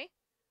 okay?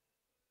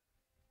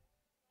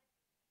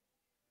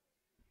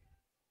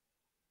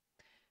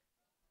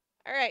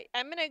 All right,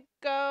 I'm going to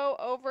go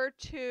over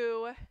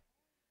to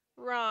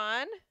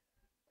Ron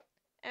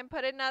and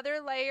put another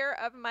layer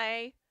of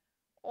my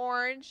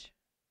orange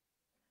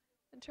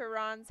into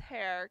Ron's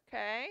hair,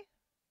 okay?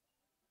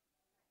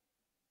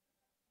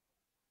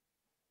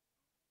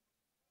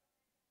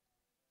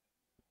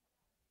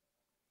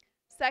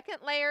 Second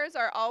layers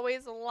are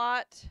always a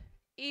lot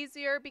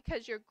easier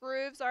because your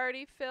groove's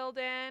already filled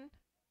in.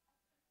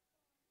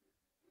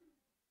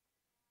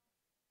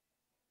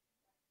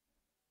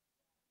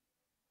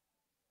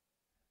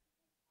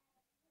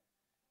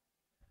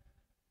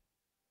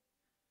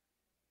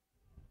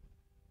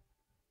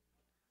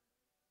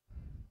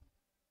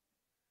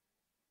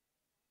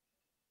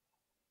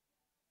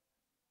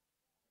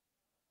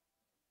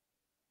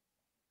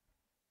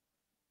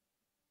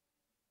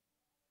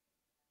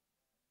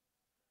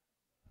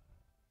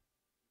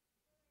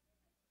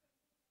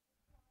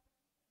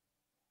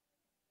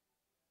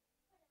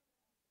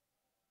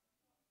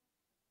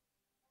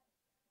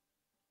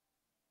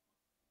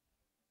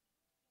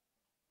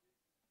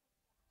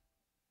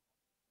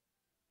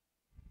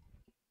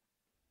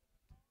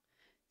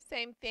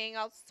 Same thing,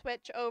 I'll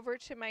switch over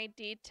to my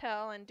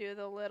detail and do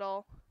the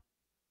little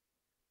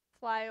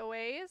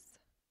flyaways.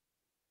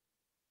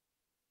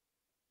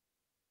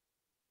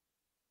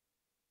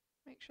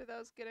 Make sure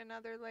those get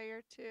another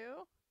layer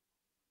too.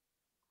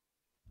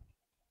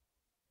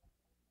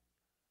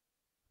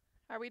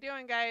 How are we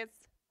doing, guys?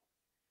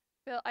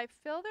 I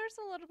feel there's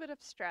a little bit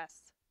of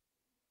stress.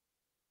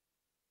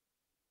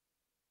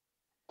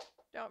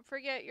 Don't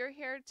forget you're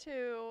here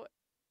to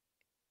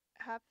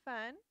have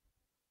fun.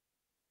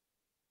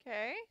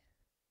 Okay?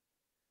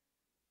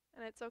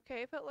 And it's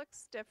okay if it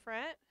looks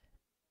different.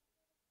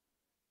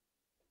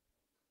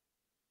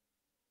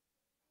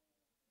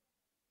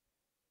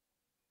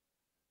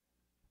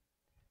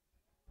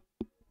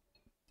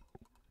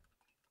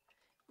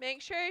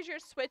 Make sure as you're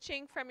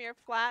switching from your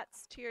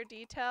flats to your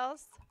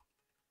details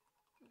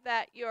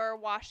that you're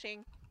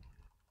washing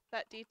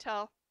that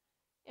detail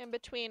in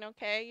between,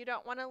 okay? You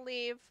don't want to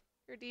leave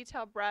your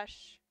detail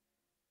brush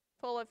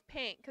full of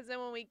paint because then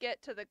when we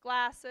get to the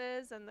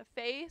glasses and the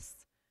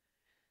face,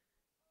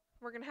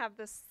 we're going to have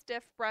this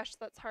stiff brush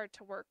that's hard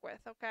to work with,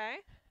 okay?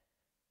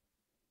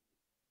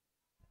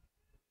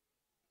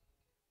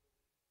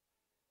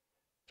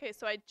 Okay,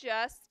 so I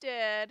just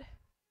did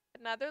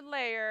another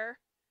layer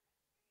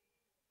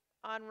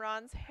on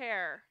Ron's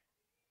hair.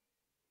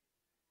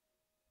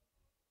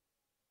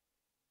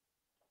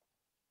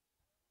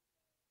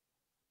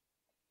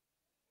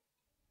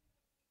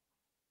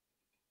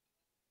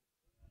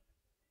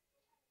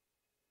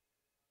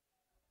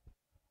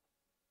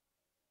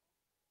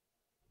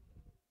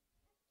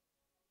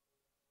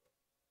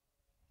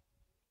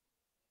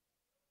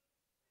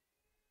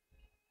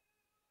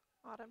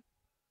 Autumn,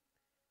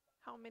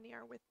 how many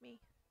are with me?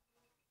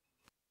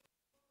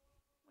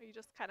 Will you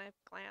just kind of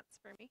glance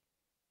for me?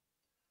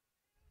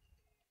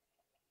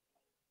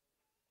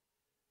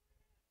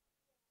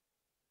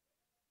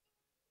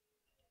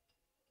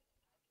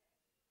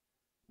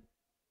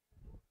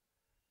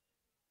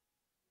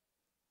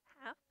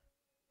 Half?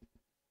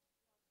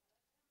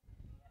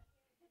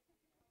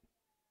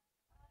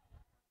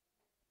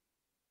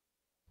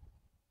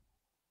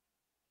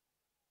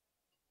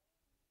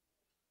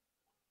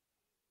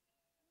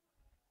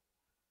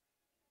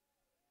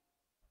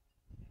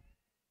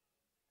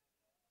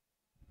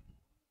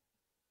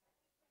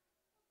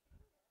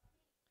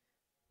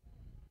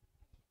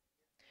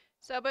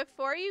 So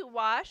before you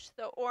wash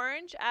the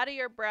orange out of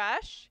your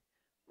brush,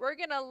 we're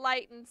going to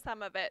lighten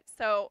some of it.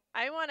 So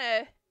I want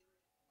to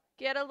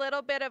get a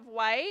little bit of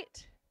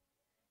white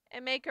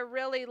and make a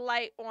really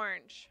light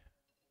orange.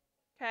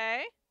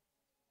 Okay?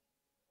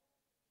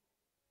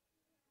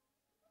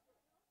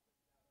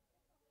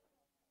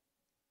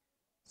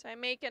 So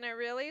I'm making a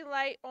really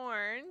light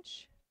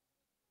orange.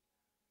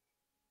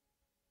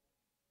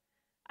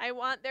 I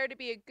want there to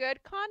be a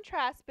good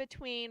contrast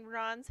between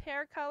Ron's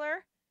hair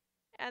color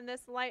and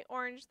this light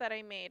orange that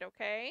I made,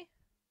 okay?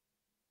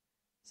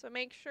 So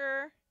make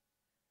sure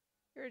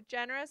you're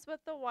generous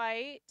with the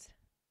white.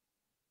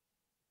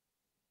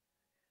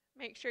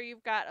 Make sure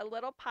you've got a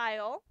little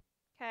pile,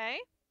 Okay?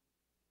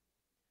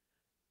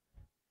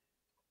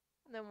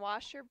 And then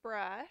wash your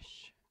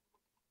brush.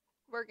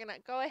 We're going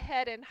to go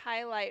ahead and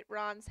highlight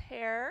Ron's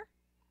hair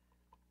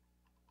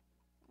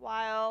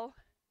while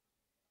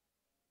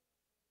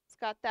it's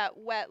got that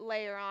wet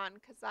layer on,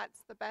 because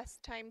that's the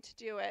best time to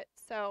do it.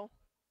 So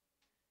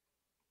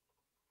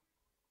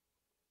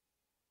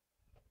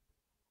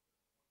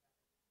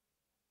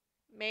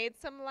made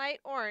some light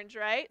orange,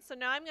 right? So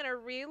now I'm going to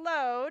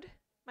reload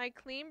my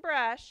clean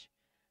brush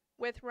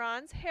with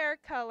Ron's hair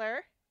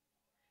color.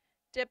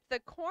 Dip the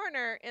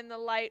corner in the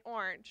light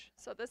orange.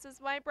 So this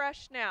is my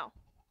brush now.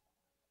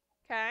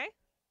 Okay?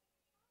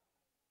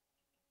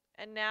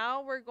 And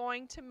now we're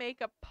going to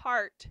make a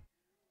part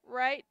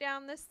right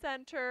down the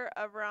center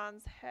of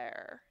Ron's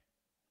hair.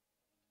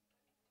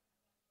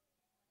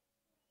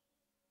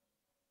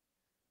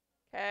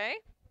 Okay?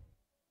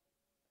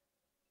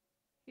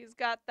 He's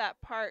got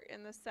that part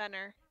in the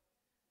center.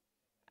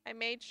 I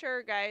made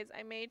sure, guys,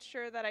 I made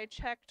sure that I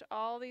checked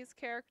all these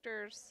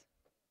characters.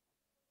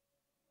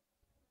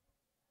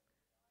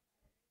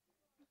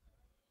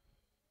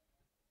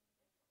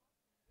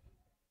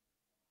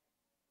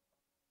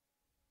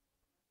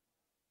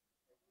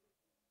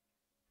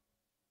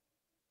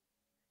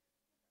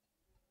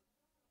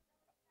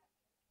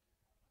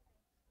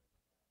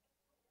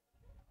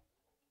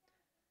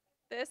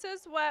 This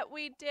is what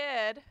we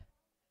did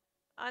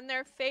on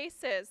their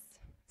faces.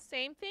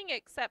 Same thing,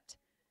 except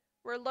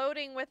we're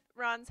loading with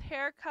Ron's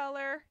hair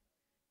color,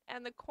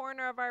 and the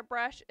corner of our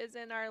brush is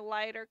in our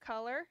lighter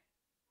color.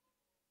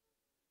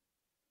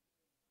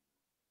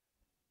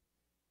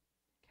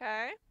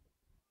 Okay.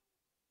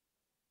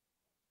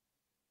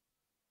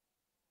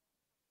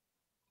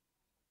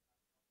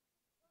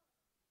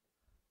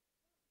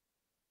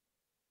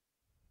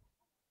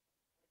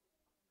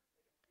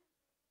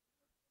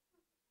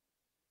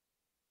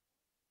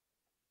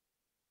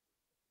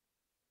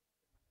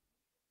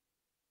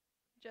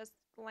 Just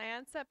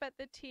glance up at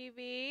the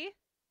TV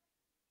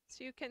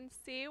so you can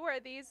see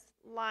where these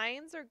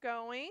lines are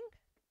going.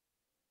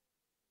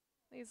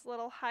 These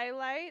little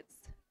highlights.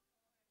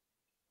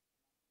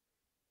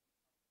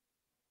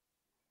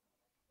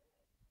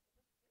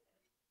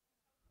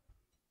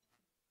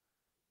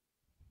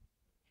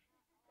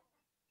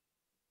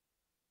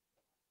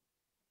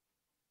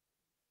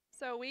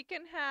 So we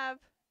can have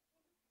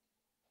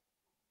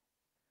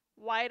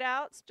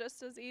whiteouts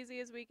just as easy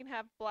as we can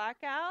have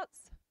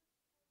blackouts.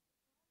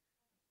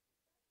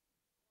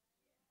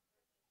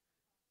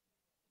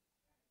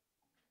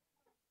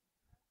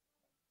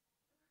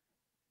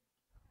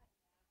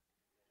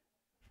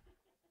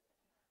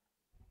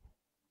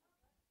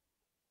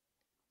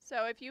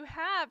 So if you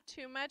have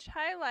too much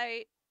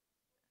highlight,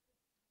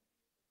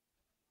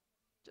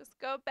 just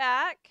go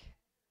back,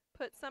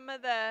 put some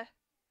of the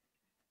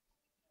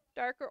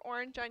darker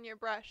orange on your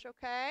brush,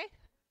 okay?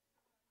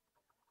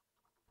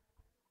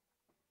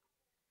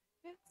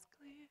 It's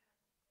clear.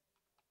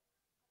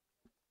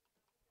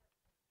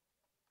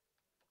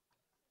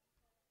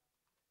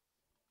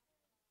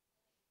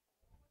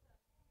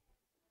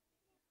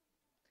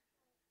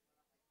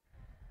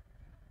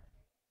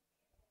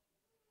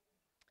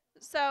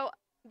 So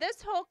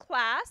this whole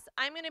class,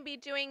 I'm going to be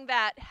doing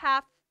that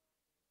half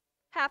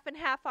and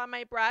half on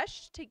my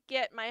brush to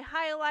get my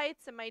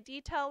highlights and my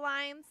detail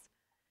lines.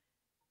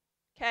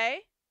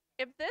 Okay?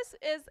 If this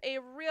is a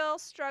real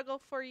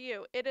struggle for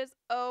you, it is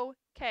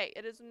okay.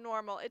 It is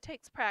normal. It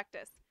takes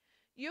practice.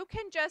 You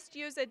can just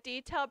use a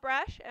detail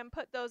brush and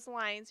put those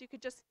lines. You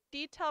could just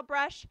detail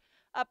brush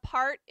a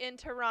part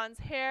into Ron's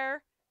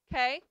hair.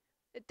 Okay?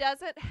 It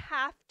doesn't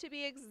have to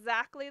be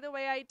exactly the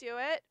way I do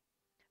it.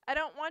 I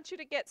don't want you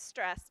to get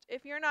stressed.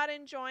 If you're not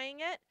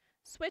enjoying it,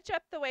 switch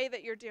up the way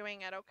that you're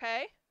doing it,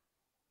 okay?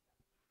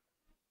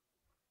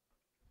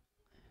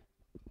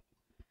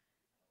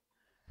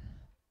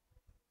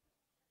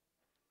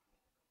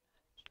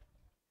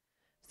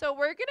 So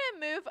we're going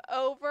to move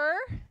over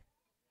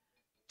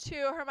to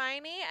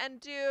Hermione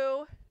and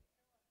do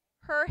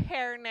her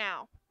hair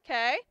now,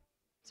 okay?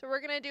 So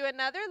we're going to do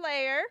another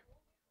layer.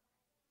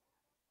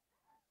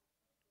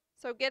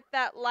 So get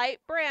that light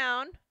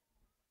brown.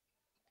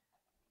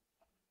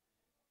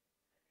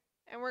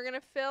 And we're going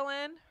to fill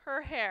in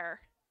her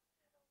hair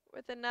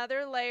with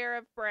another layer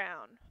of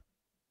brown.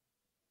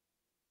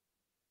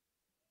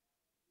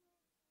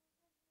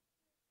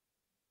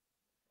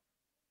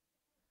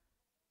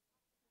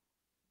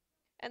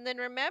 And then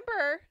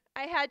remember,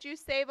 I had you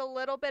save a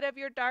little bit of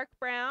your dark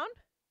brown.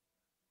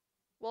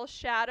 We'll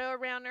shadow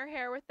around her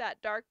hair with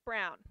that dark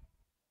brown.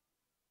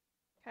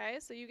 Okay,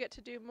 so you get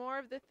to do more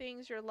of the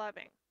things you're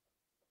loving.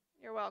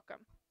 You're welcome.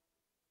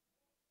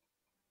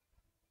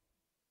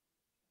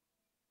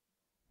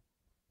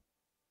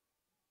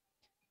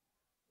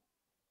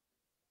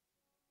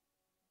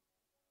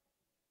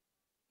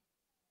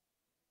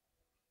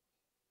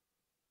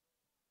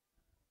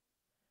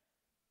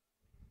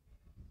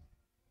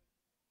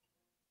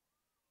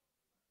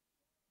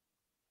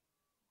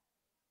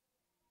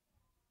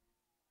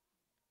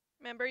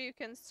 Remember, you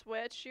can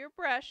switch your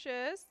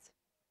brushes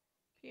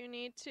if you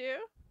need to.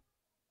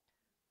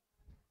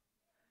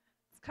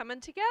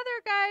 coming together,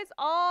 guys.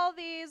 All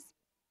these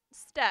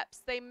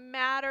steps, they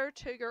matter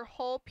to your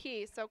whole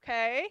piece,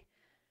 okay?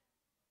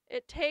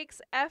 It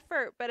takes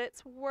effort, but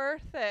it's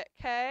worth it,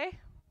 okay?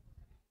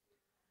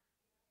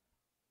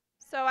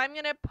 So I'm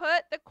going to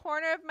put the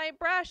corner of my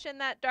brush in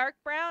that dark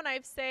brown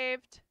I've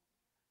saved,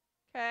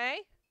 okay?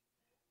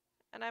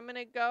 And I'm going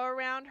to go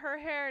around her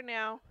hair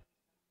now.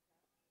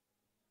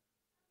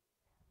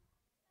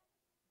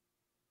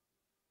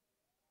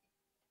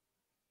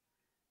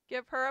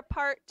 Give her a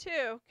part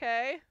too,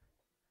 okay?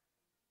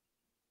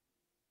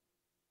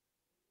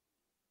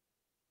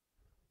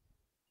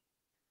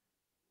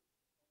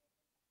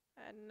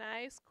 A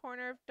nice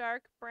corner of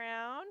dark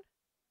brown.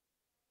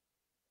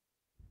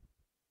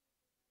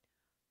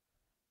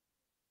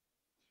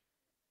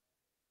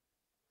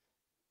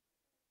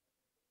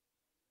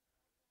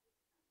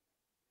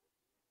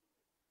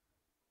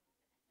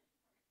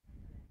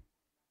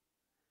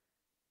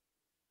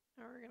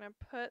 And we're going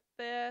to put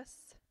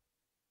this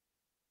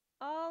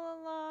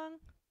all along.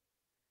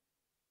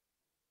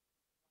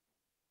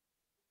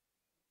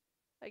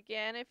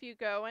 Again, if you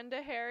go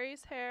into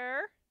Harry's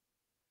hair,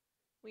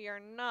 we are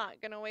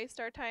not going to waste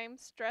our time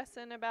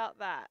stressing about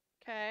that,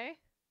 okay?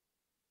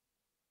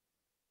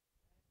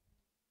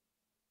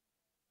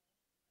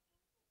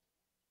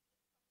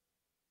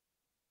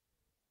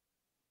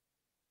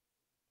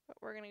 But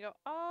we're going to go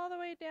all the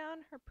way down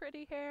her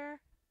pretty hair.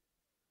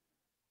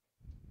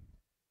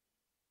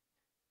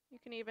 You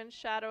can even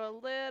shadow a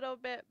little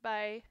bit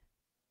by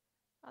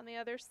on the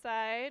other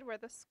side where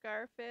the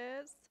scarf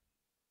is.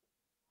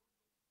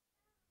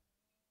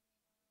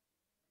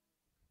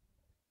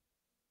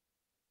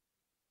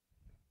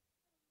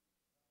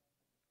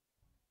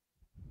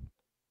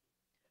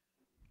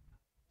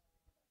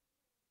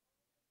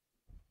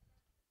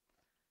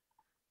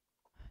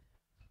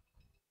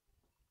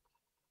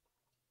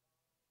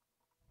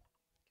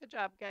 Good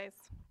job, guys.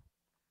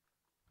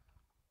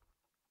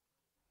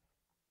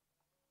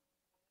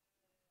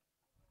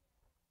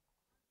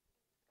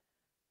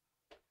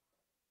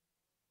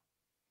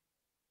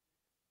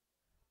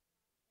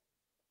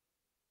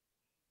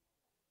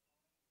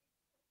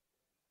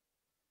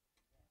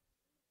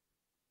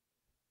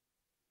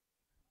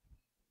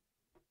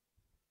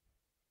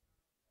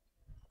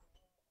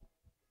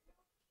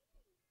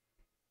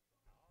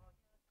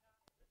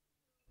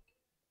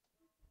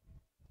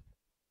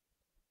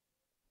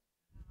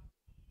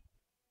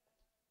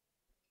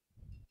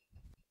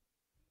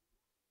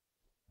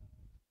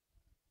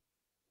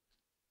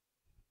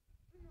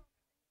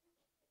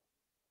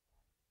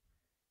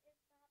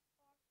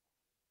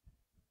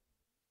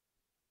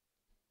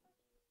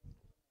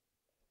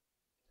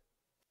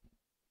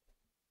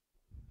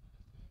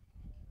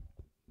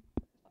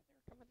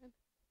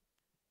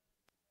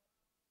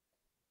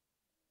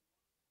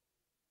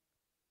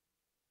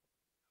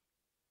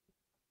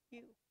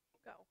 You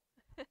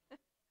go.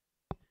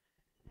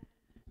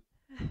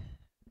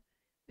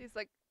 These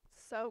look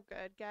so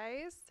good,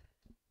 guys.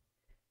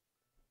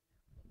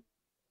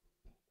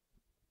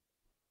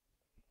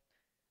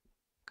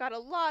 Got a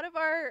lot of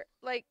our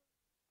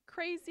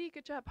crazy,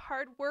 good job,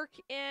 hard work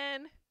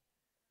in.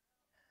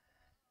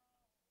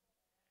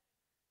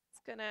 It's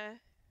gonna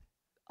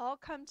all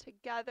come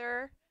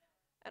together,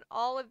 and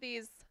all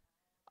these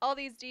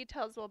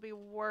details will be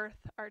worth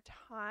our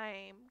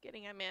time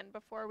getting them in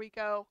before we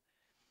go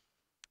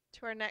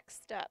to our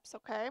next steps,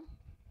 okay?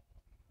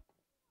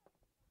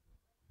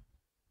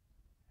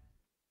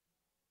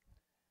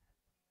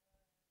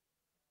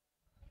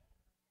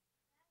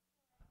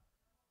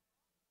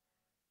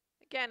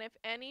 Again, if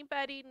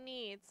anybody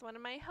needs one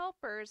of my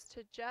helpers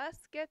to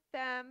just get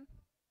them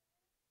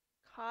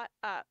caught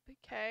up,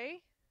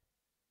 okay?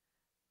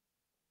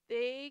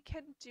 They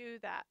can do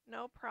that,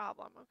 no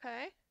problem,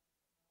 okay?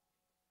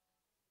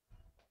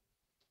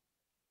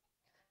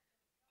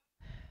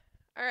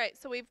 All right,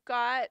 so we've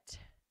got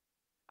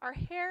our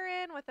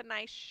hair in with a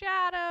nice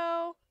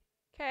shadow,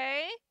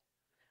 okay?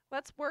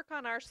 Let's work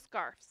on our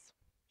scarves,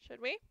 should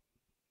we?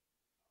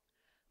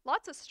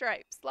 Lots of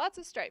stripes, lots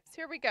of stripes.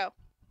 Here we go.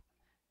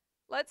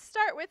 Let's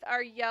start with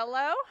our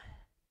yellow,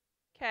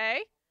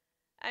 okay?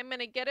 I'm going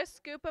to get a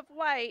scoop of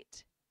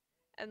white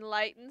and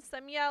lighten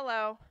some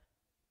yellow,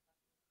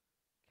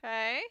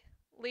 okay?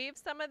 Leave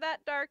some of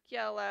that dark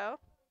yellow.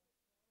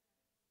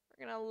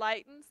 We're going to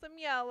lighten some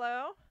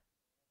yellow.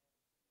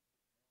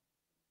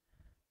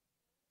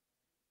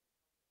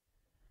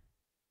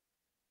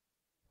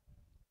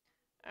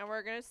 And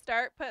we're going to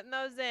start putting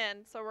those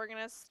in. So we're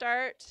going to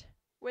start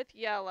with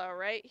yellow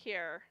right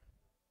here.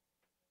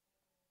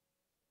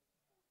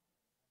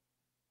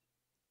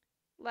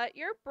 Let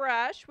your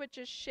brush, which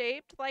is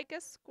shaped like a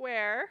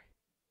square,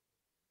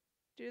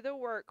 do the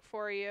work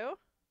for you.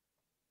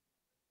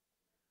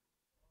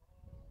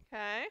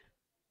 Okay.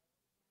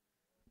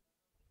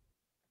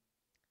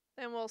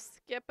 Then we'll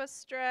skip a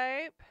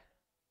stripe.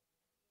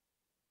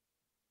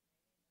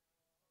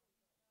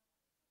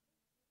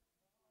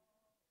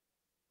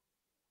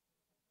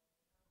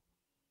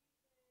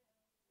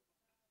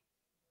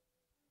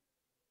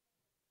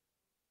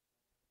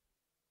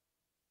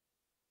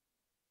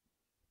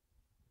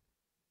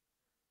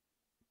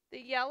 The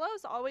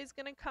yellow's always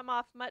going to come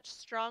off much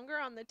stronger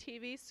on the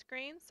TV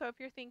screen, so if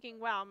you're thinking,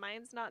 wow,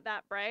 mine's not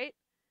that bright,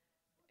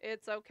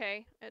 it's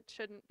okay. It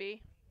shouldn't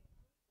be.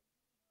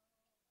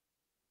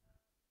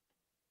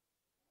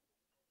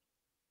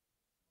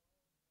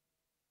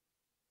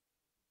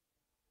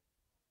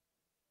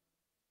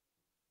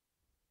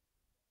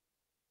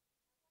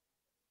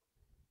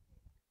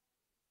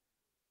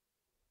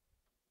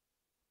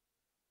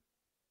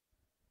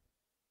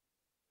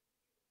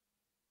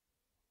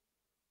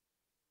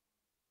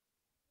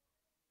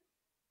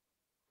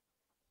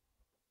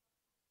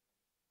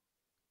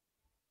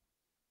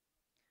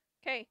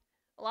 Okay,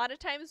 a lot of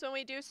times when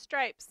we do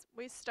stripes,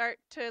 we start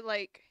to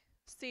like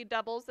see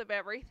doubles of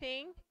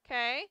everything,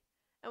 okay?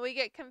 And we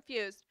get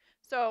confused.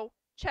 So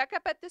check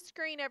up at the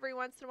screen every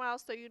once in a while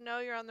so you know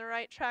you're on the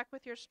right track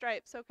with your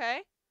stripes,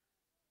 okay?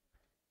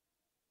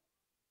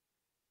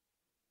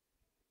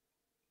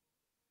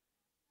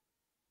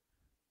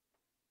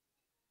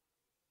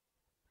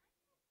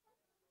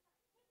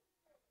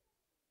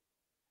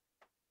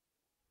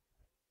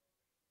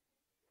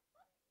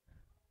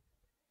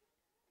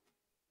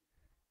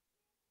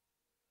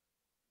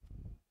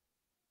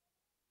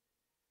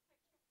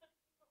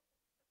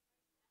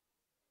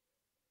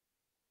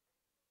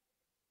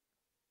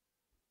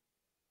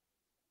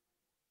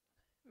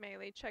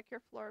 Maylee, check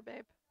your floor,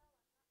 babe.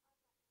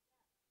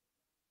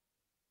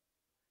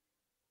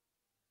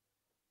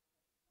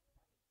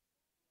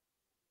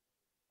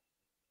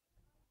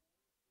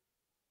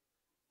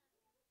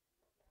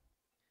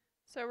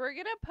 So we're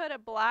going to put a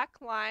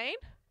black line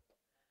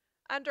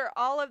under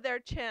all of their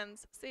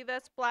chins. See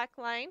this black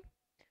line?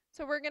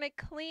 So we're going to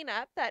clean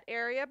up that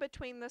area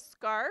between the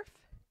scarf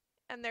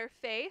and their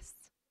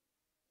face.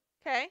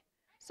 Okay?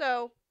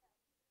 So,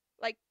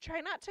 like,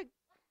 try not to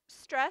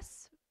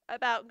stress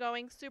about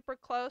going super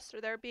close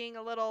or there being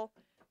a little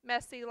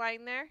messy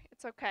line there.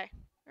 It's okay.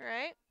 All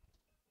right?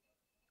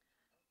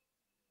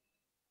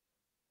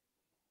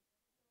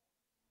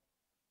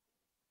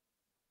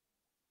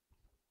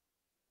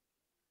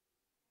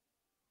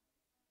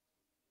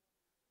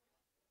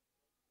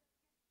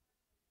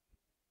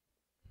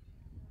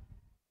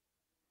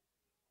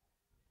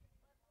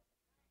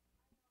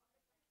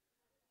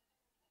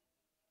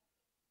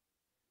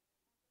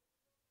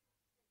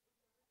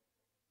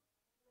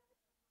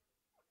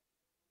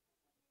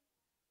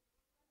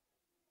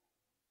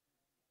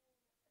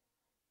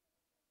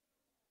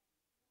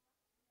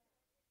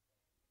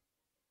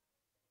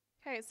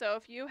 Okay, so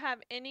if you have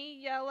any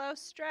yellow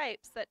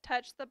stripes that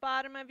touch the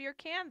bottom of your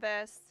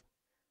canvas,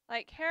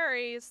 like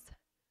Harry's,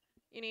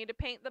 you need to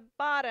paint the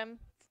bottom.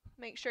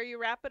 Make sure you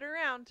wrap it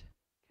around.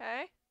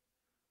 Okay?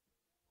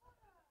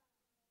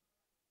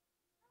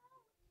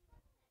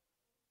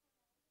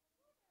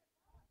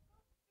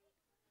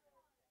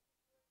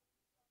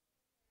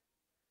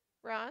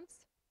 Ron's?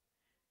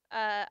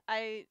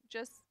 I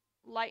just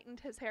lightened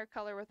his hair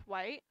color with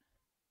white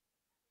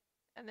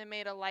and then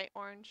made a light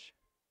orange.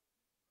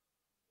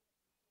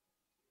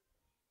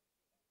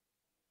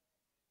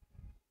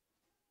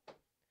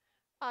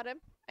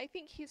 Autumn, I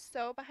think he's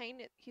so behind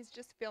it, he's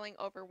just feeling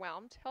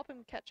overwhelmed. Help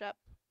him catch up.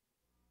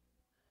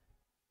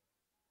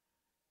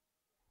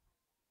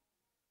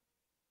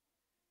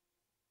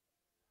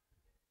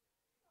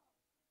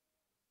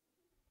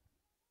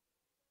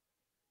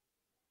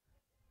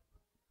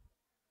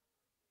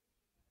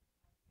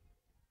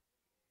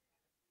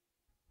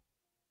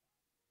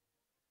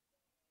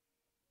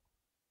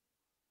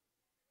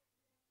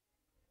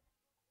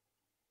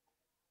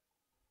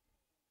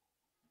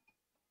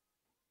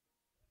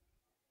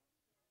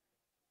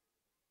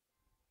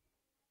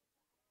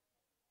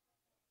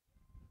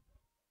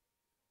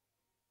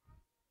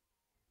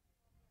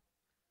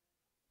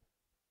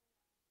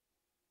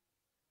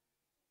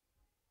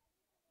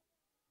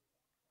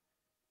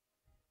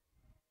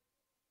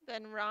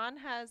 Then Ron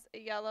has a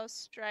yellow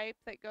stripe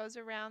that goes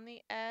around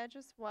the edge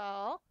as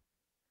well.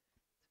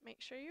 So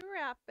make sure you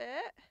wrap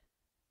it.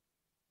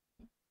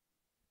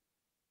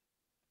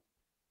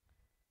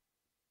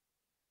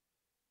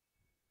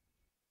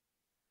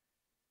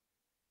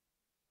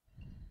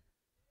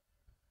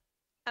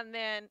 And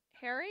then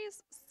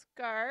Harry's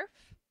scarf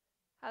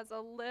has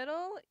a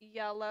little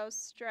yellow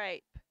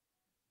stripe.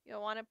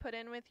 You'll want to put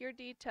in with your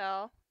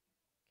detail.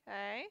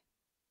 Okay?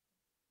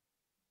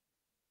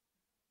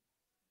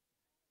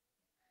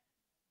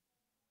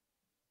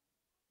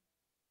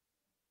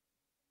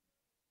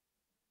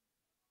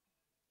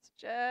 It's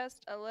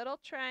just a little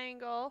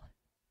triangle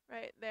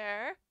right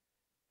there.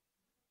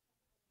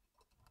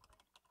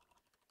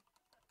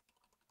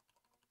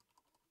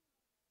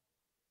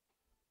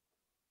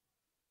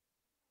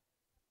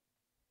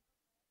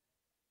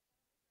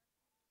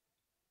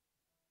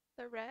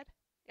 The red?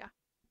 Yeah.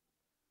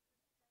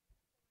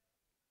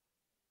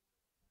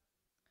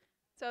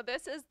 So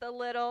this is the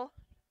little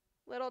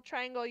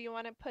triangle you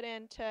want to put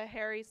into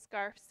Harry's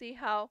scarf. See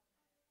how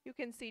you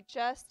can see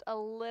just a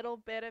little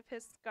bit of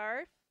his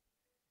scarf?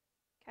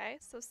 Okay,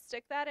 so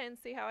stick that in.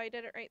 See how I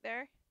did it right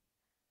there?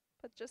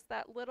 Put just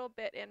that little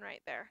bit in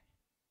right there.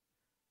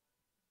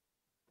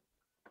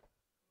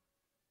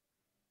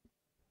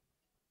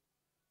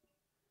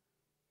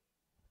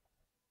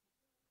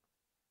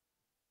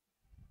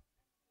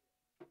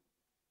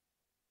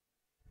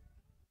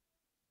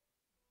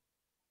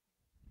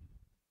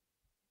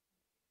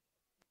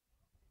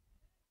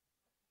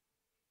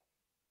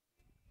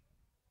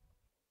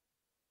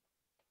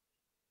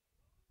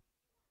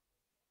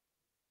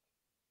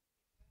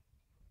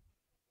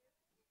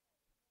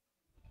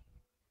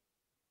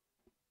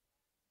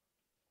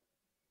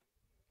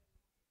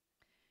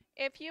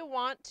 If you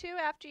want to,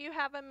 after you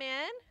have them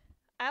in,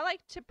 I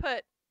like to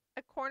put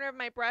a corner of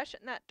my brush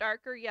in that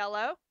darker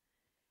yellow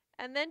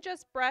and then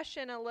just brush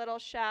in a little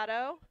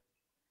shadow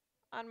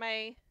on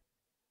my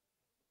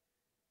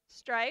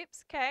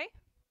stripes, okay?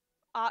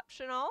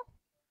 Optional.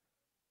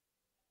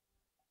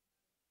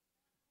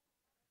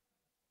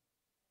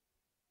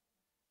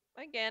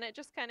 Again, it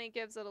just kind of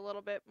gives it a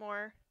little bit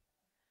more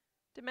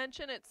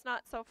dimension. It's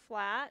not so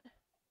flat.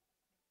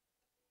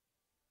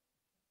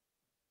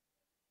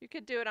 You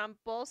could do it on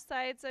both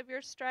sides of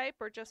your stripe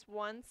or just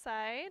one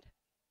side.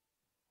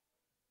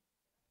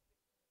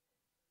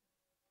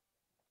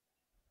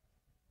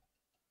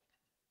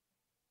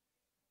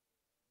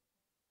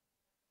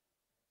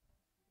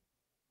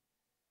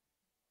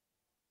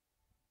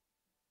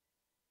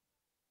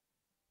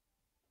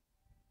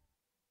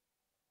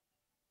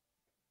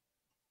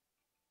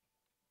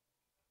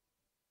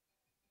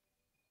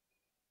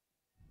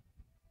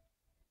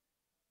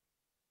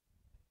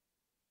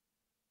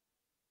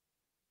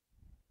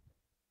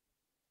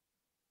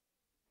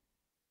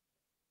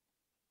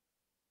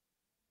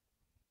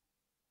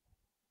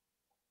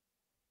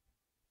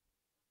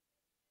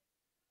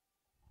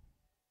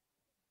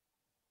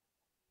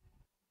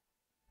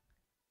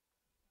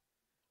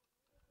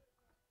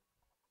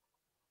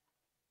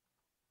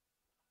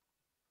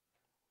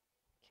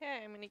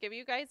 Okay, I'm going to give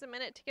you guys a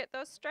minute to get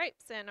those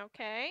stripes in,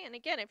 okay? And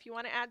again, if you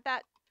want to add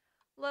that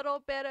little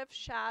bit of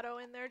shadow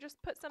in there, just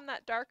put some of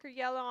that darker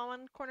yellow on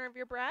one corner of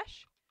your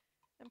brush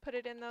and put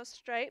it in those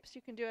stripes.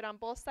 You can do it on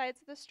both sides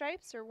of the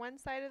stripes or one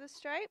side of the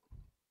stripe.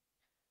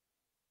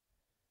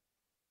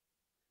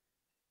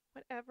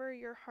 Whatever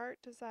your heart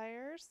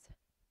desires.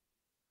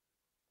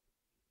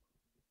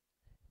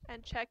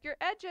 And check your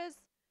edges.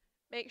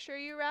 Make sure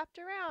you wrapped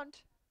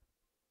around.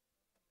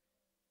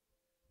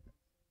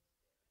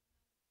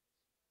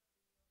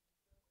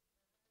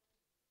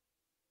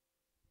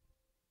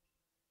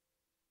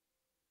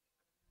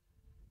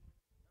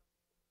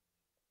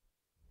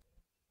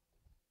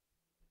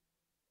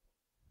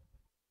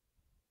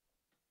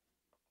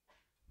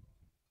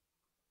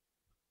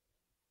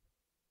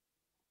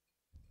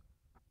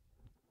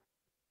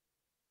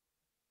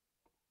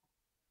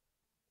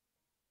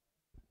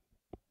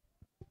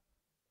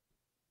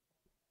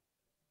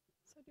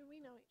 So do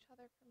we know each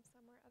other from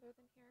somewhere other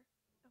than here?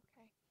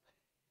 Okay.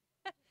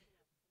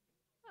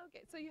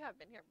 Okay, so you have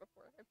been here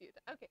before a few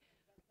times. Okay.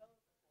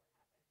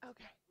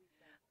 Okay.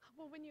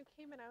 Well, when you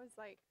came in, I was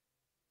like,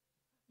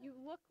 you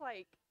look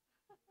like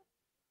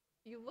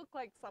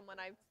someone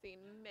I've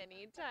seen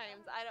many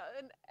times. I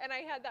don't, and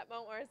I had that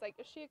moment where I was like,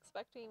 is she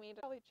expecting me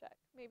to probably check?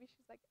 Maybe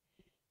she's like,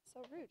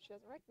 so rude, she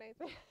doesn't recognize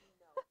me.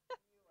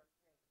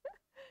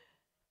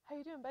 How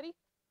you doing, buddy?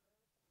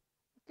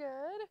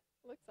 Good.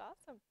 Looks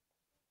awesome.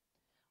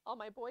 All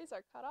my boys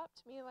are caught up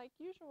to me like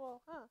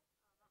usual, huh?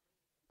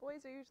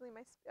 Boys are usually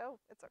my, oh,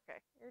 it's okay.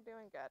 You're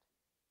doing good.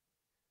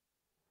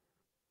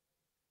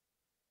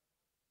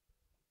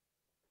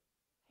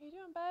 How you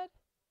doing, bud?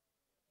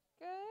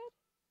 Good.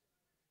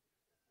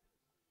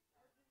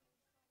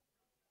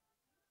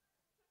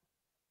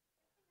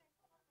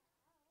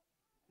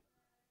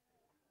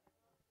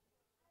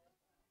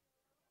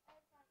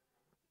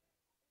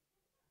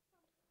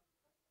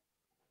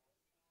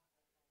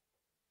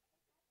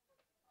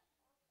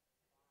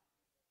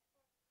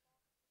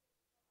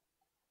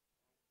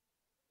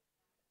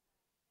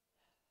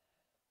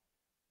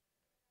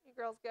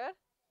 You girls good?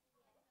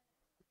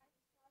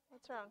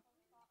 What's wrong?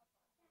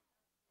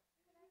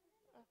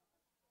 Oh,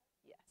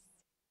 yes.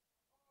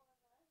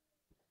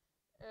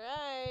 All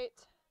right.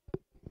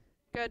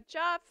 Good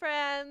job,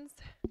 friends.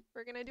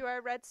 We're going to do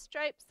our red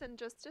stripes in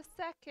just a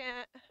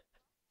second.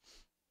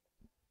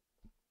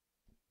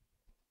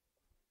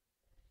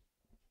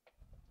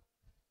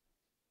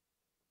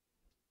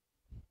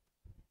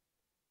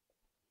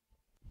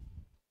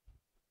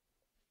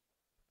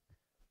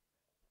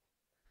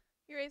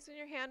 You raising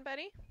your hand,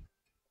 buddy?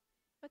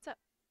 What's up?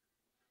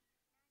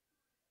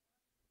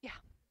 Yeah.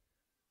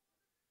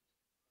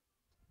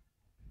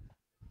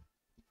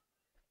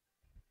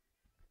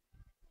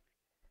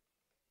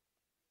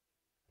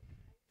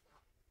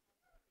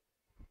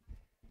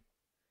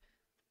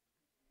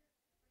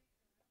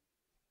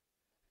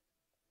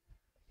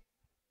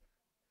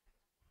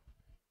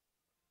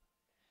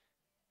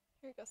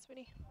 Here you go,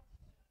 sweetie.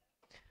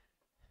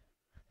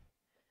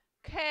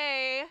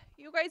 Okay,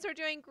 you guys are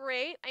doing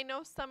great. I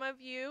know some of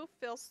you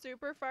feel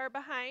super far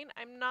behind.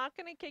 I'm not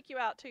going to kick you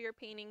out till your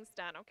painting's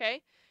done,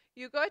 okay?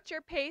 You go at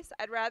your pace.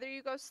 I'd rather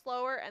you go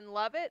slower and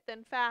love it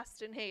than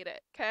fast and hate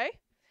it, okay?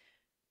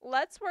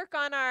 Let's work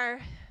on our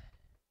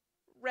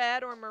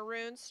red or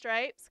maroon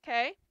stripes,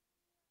 okay?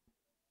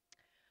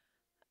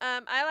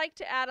 I like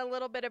to add a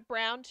little bit of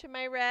brown to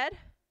my red.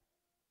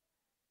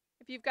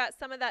 If you've got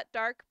some of that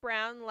dark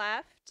brown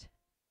left,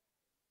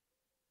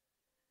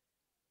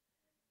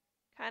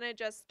 kind of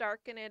just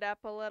darken it up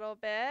a little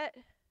bit.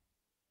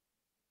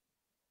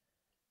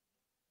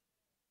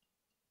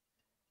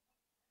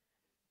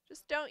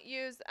 Just don't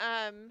use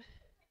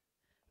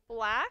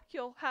black.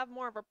 You'll have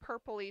more of a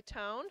purpley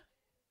tone.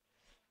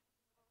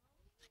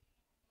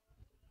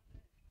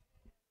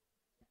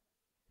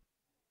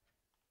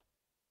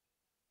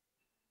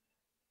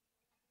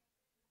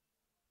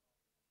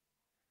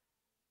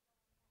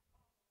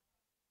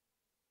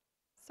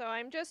 So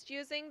I'm just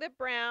using the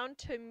brown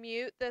to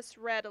mute this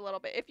red a little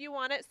bit. If you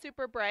want it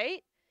super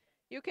bright,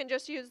 you can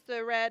just use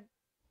the red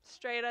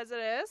straight as it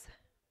is.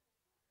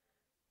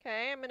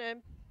 Okay, I'm going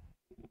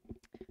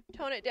to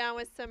tone it down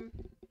with some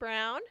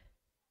brown.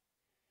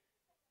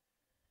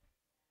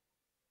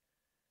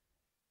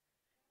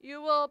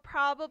 You will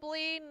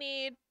probably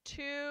need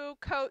 2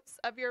 coats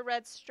of your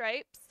red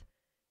stripes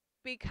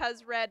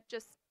because red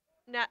just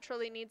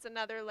naturally needs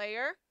another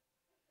layer.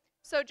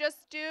 So just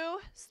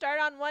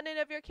start on one end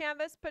of your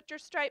canvas, put your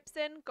stripes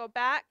in, go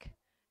back,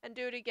 and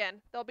do it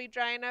again. They'll be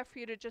dry enough for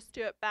you to just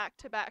do it back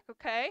to back,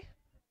 okay?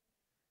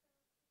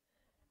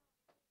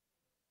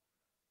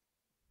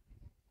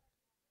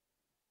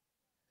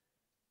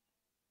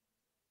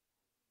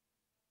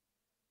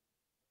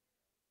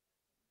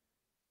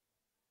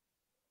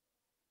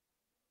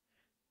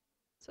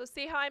 So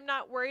see how I'm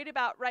not worried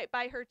about right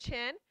by her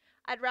chin?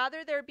 I'd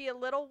rather there be a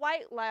little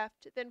white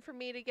left than for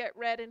me to get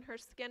red in her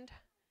skin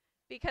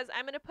because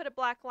I'm going to put a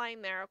black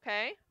line there,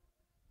 okay?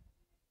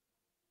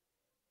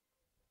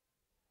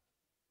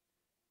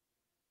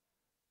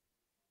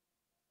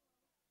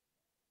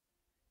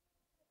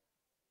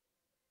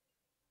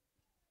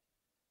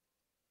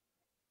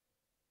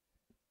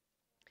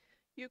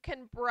 You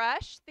can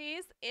brush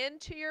these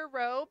into your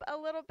robe a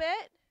little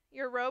bit.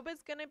 Your robe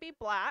is going to be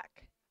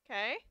black,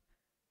 okay?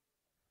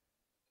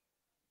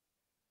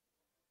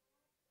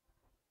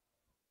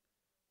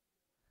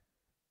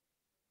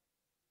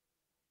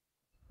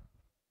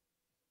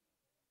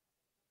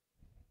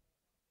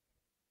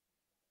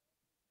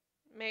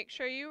 Make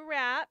sure you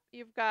wrap.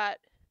 You've got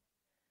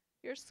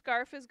your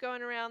scarf is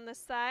going around the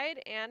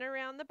side and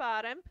around the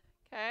bottom,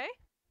 okay?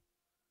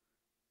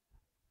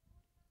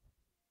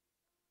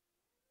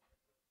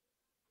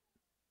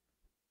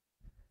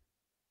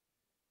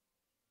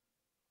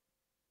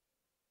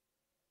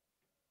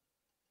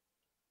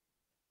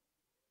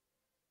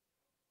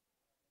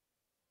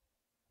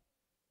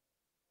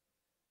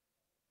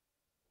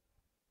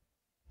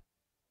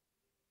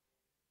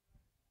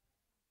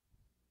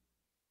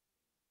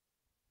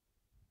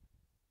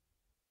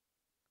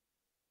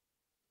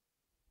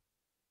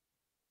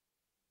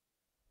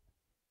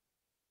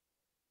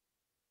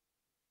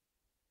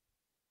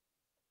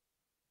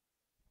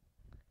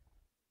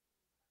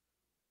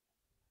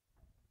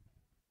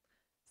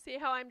 See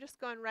how I'm just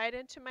going right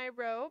into my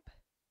robe?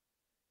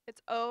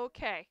 It's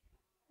okay,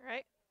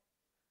 right?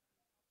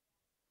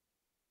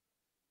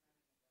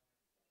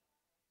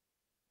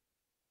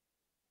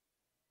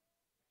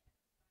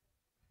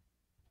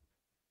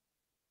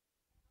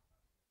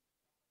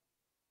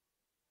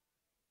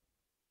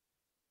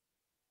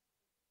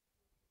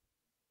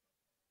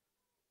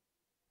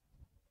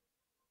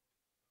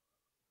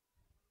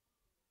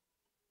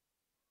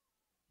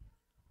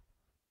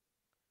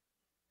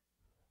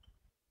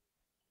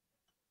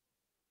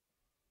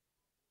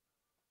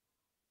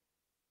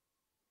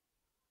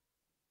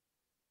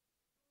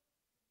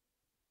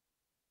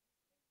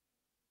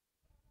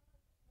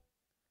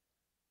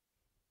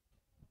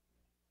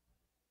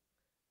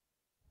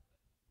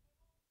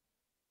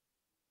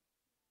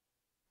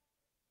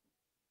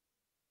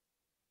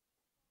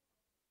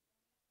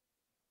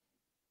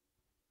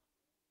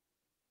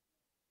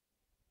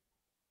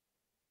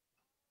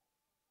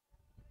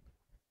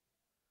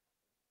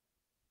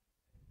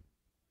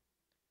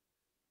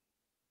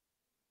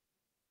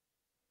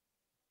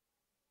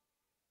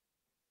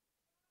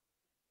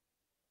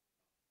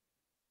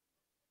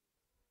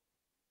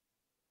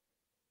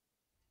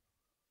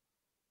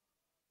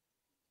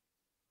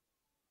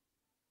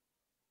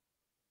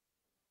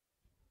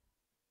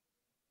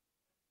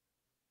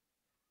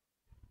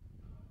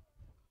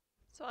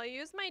 So I'll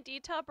use my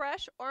detail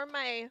brush or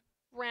my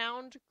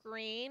round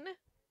green,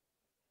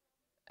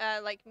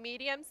 like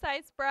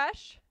medium-sized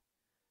brush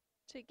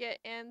to get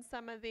in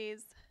some of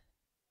these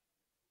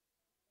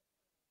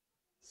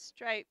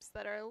stripes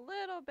that are a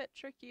little bit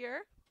trickier.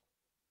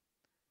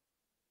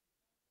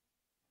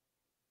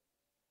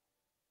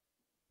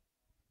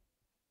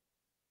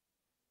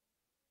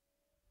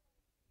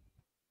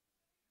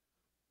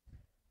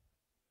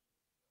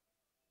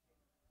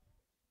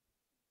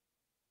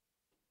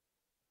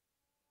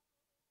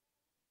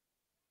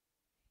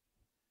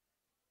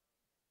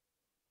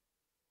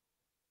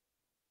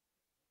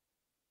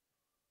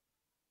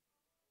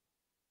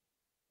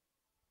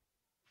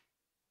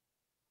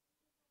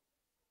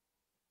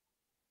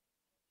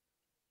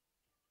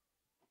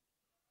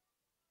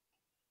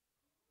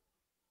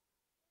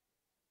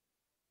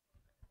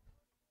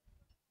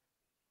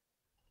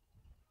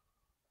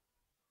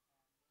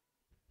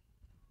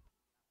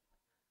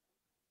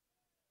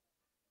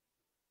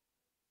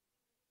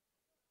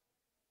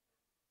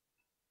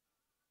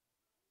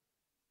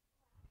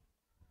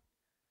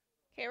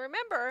 Okay,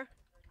 remember,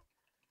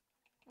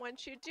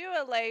 once you do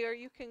a layer,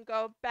 you can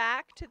go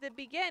back to the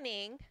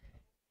beginning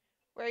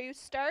where you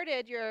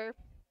started your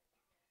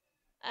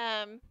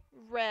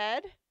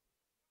red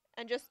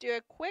and just do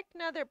a quick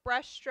another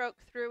brush stroke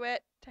through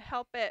it to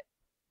help it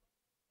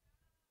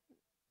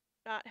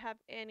not have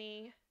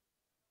any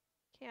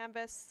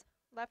canvas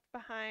left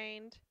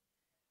behind.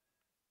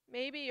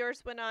 Maybe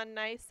yours went on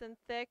nice and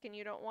thick and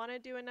you don't want to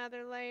do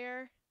another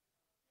layer.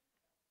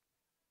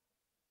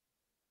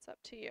 It's up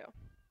to you.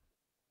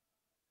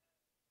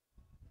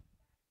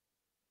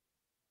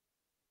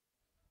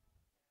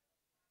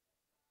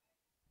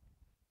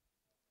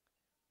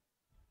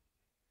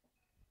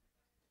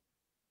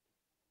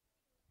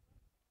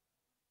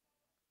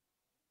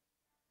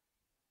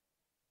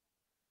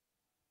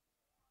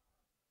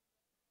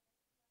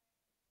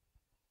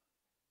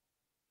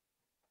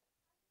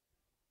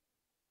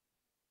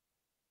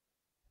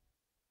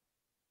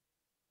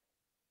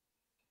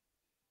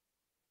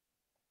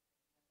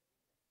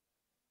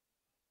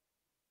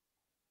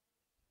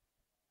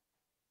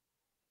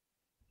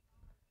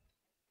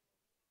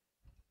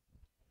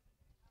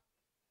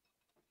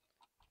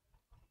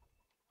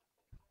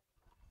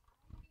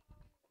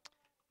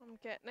 I'm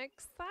getting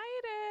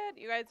excited.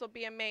 You guys will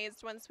be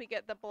amazed once we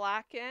get the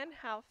black in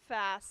how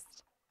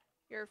fast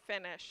you're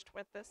finished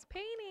with this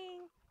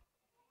painting.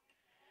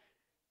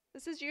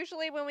 This is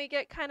usually when we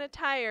get kind of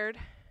tired.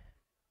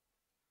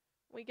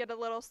 We get a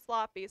little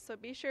sloppy, so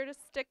be sure to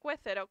stick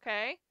with it,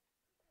 okay?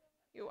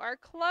 You are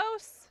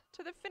close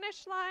to the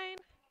finish line.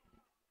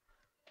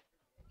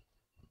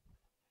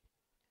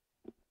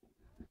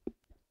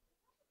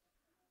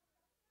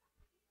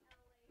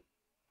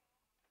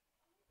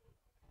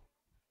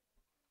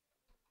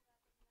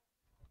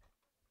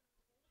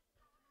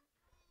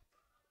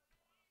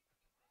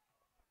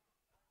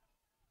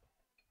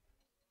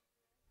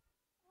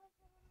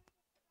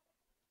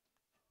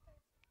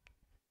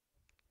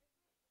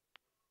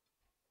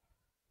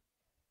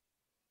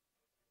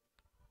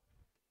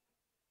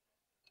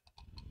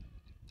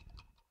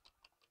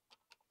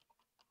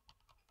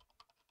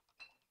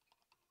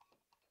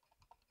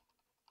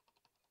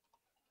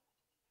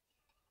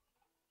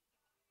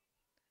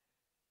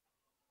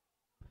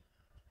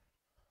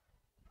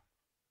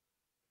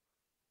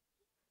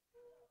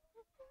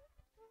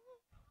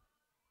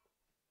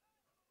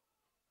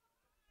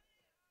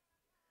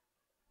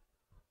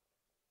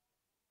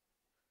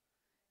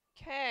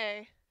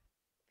 Okay, I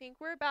think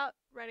we're about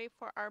ready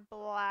for our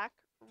black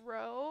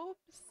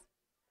robes.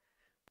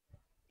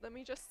 Let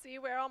me just see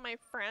where all my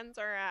friends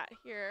are at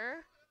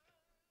here.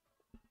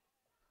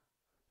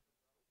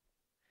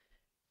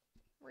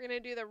 We're going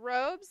to do the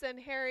robes and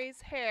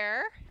Harry's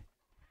hair.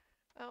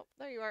 Oh,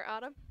 there you are,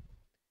 Autumn.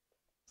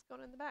 It's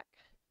going in the back.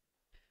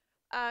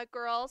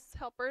 Girls,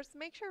 helpers,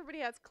 make sure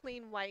everybody has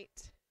clean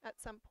white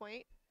at some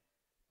point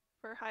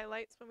for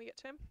highlights when we get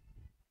to him.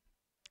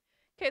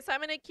 Okay, so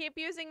I'm going to keep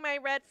using my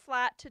red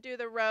flat to do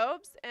the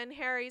robes and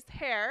Harry's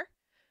hair.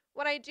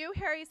 When I do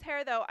Harry's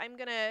hair, though, I'm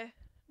going to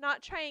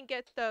not try and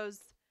get those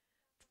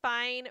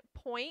fine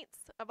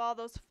points of all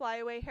those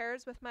flyaway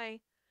hairs with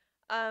my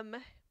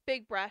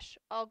big brush.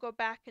 I'll go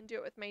back and do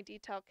it with my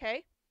detail,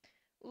 okay?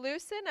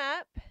 Loosen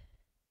up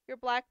your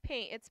black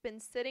paint. It's been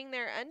sitting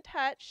there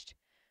untouched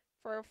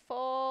for a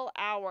full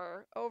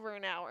hour, over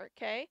an hour,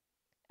 okay?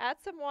 Add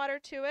some water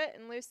to it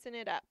and loosen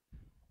it up.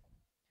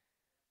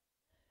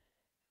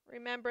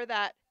 Remember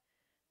that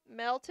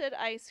melted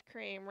ice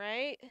cream,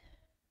 right?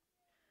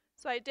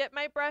 So I dip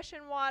my brush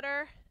in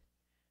water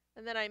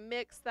and then I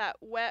mix that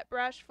wet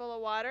brush full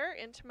of water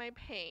into my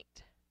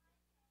paint.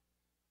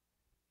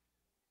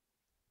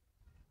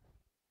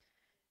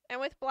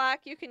 And with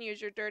black, you can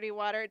use your dirty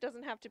water. It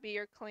doesn't have to be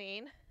your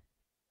clean.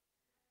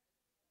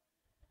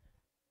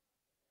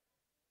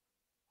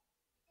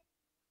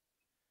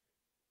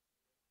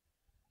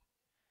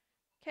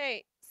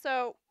 Okay,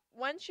 so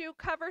once you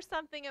cover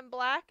something in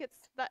black,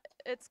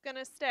 it's going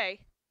to stay,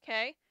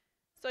 okay?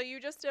 So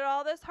you just did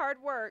all this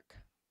hard work.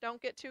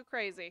 Don't get too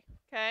crazy,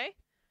 okay?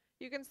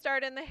 You can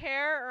start in the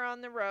hair or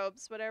on the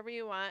robes, whatever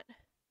you want.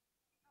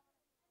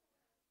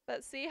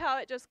 But see how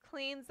it just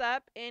cleans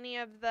up any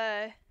of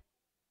the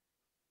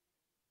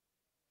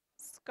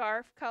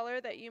scarf color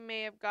that you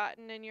may have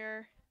gotten in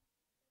your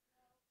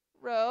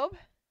robe?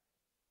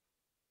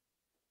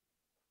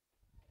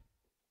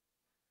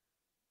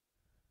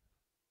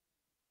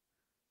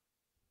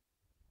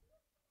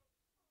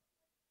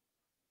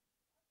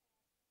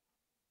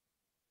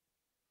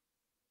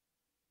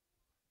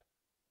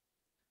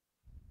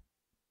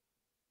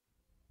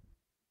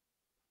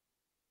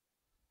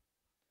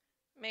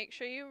 Make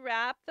sure you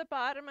wrap the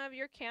bottom of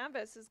your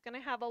canvas. It's going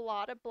to have a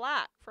lot of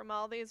black from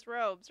all these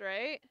robes,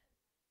 right?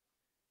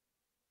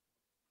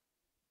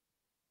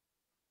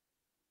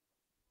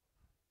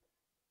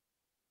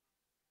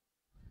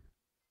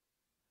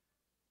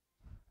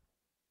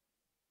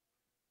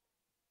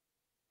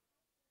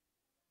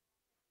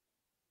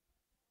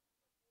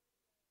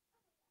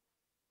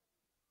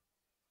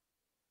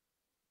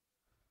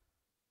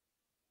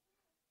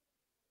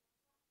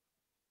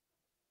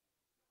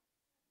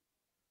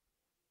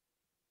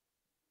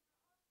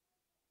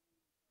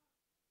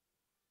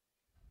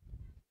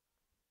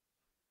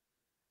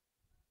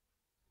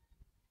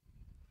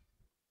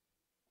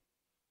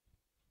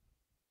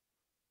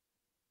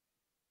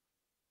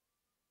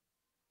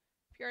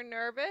 If you're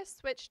nervous,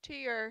 switch to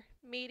your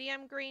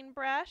medium green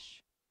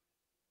brush.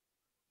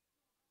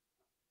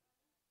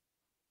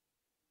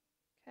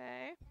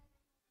 Okay.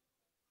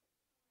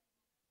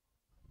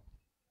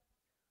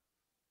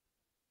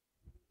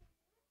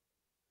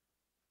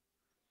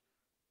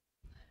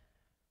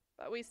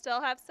 But we still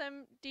have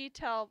some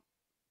detail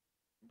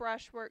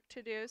brush work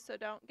to do, so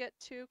don't get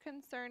too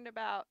concerned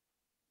about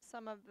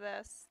some of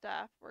this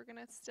stuff. We're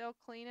going to still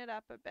clean it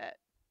up a bit.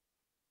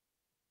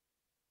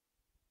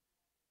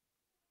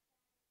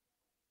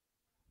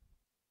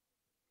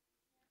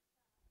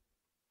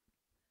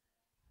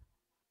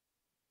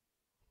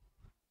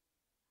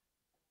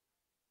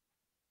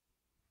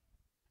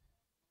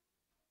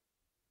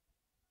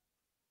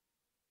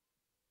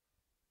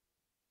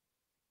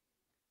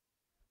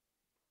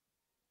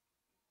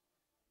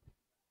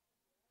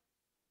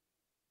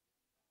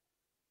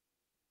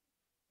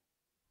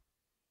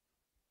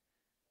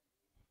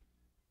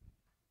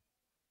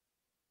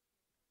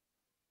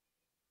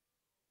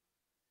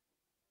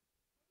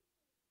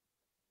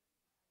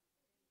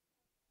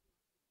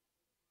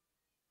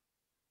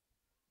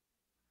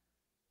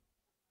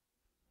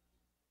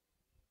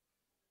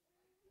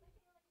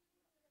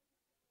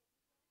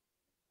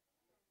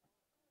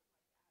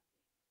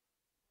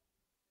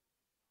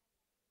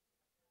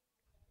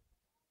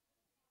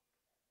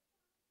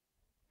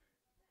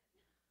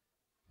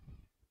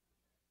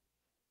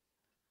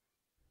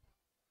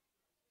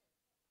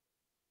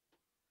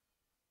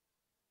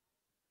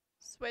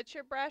 Switch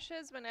your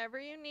brushes whenever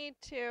you need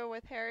to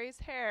with Harry's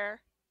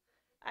hair.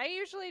 I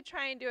usually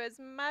try and do as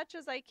much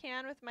as I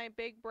can with my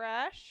big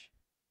brush,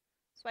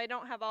 so I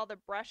don't have all the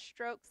brush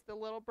strokes the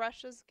little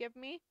brushes give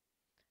me,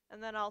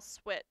 and then I'll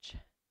switch.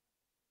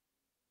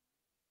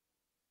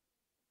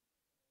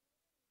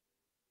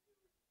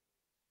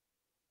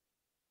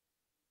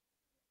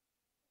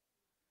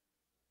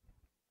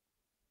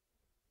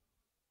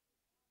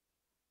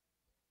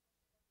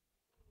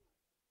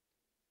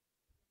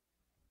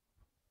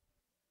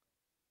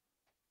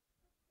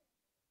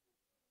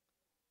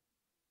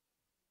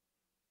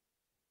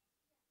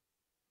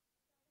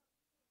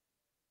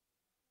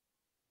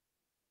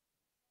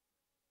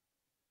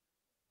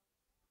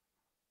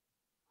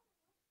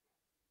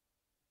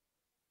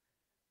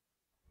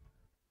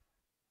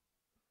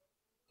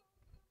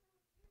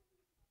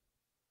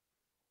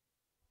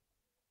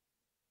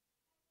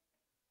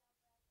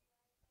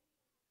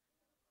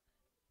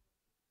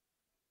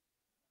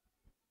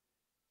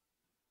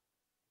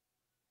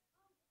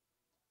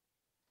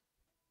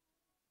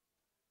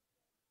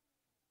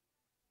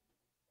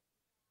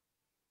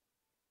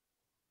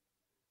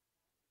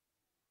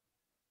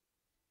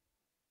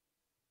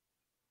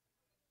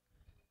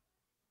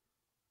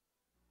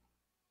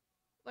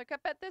 Look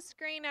up at the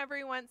screen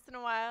every once in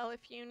a while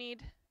if you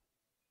need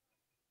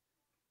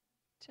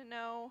to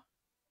know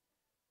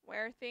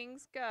where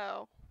things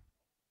go.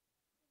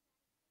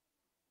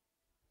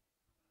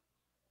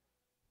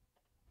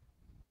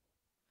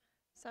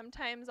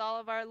 Sometimes all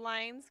of our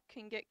lines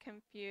can get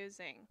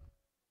confusing.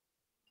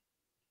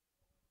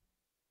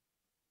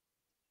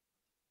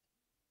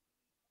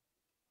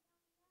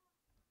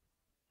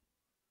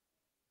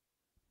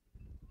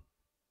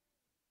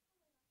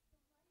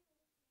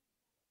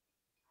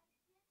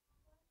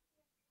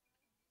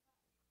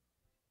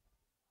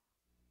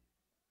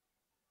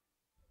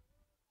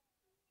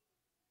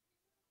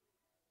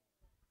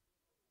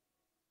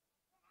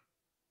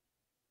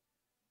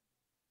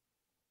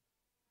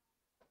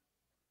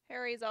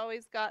 Harry's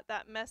always got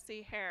that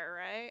messy hair,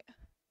 right?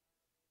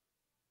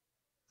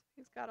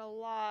 He's got a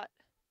lot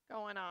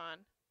going on.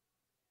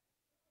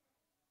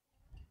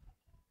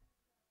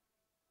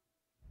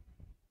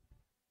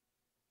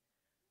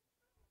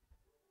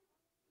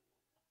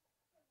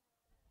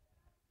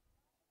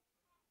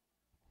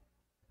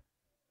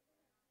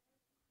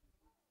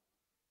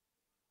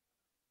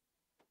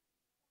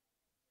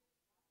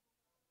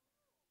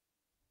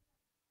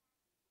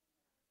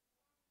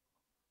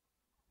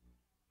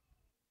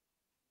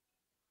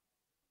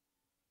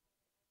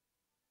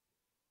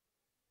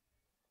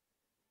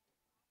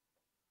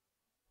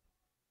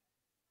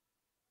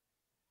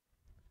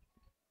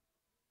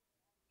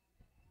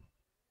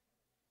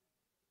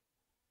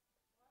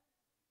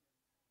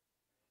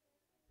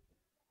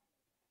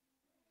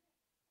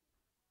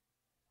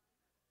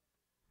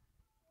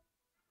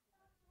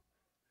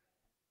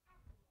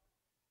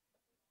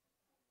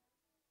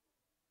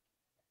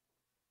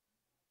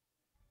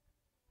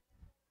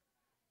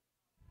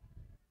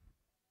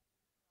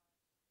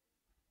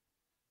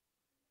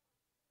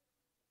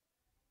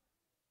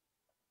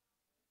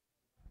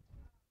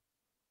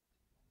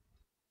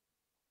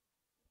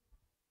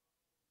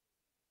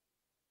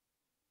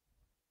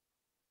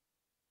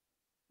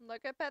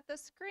 Look up at the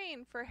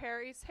screen for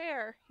Harry's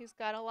hair. He's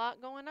got a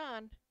lot going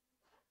on.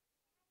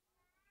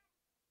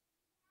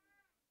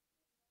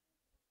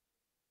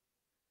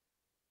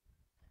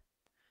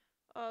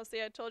 Oh,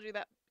 see, I told you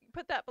that.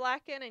 Put that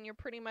black in and you're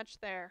pretty much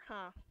there,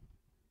 huh?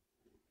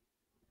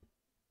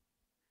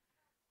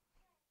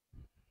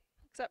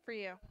 Except for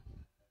you.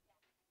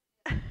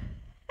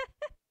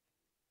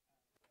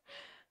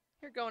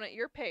 You're going at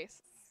your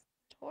pace.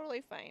 It's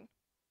totally fine.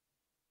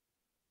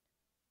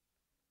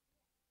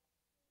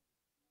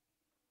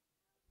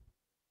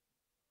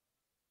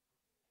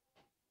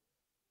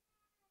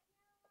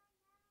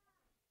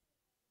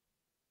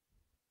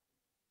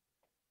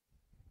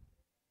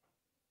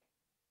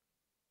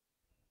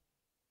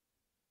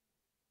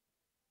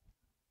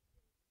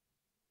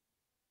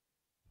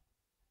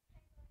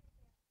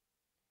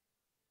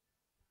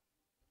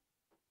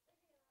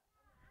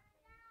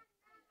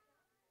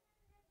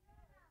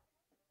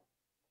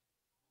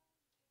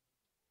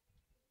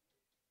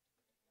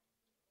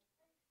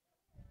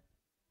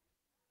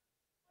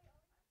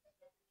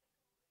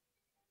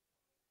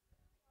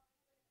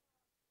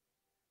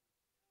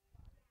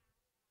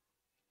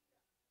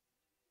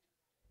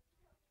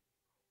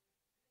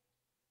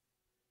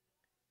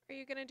 Are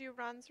you going to do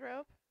Ron's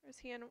robe? Or is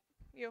he in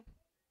you?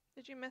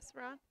 Did you miss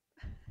Ron?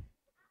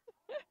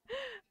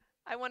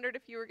 I wondered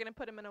if you were going to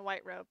put him in a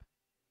white robe.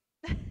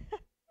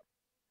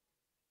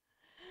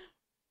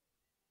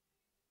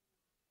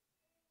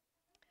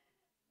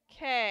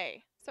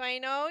 Okay, so I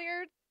know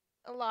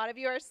a lot of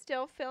you are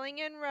still filling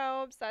in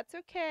robes. That's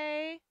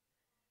okay.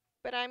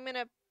 But I'm going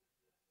to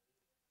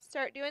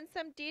start doing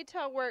some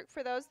detail work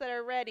for those that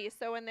are ready.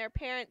 So when their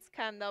parents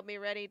come, they'll be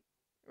ready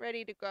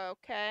to go,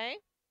 okay?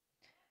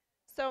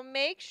 So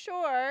make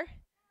sure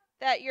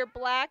that your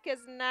black is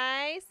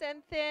nice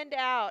and thinned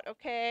out,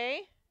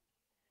 okay?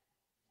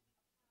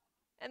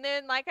 And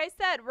then, like I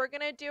said, we're going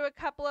to do a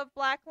couple of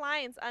black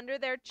lines under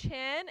their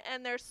chin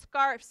and their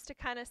scarves to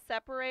kind of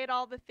separate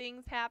all the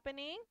things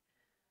happening.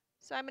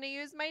 So I'm going to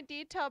use my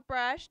detail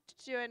brush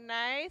to do a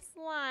nice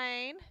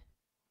line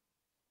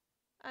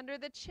under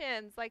the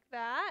chins like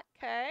that,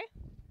 okay?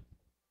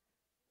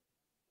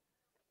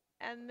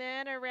 And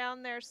then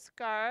around their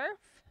scarf,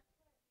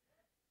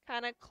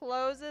 kind of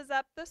closes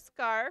up the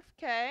scarf,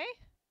 okay?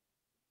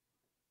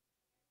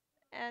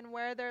 And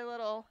where their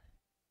little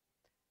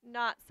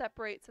knot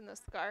separates in the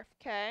scarf,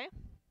 okay?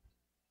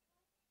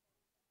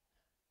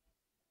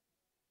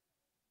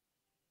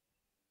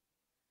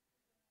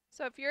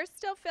 So if you're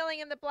still filling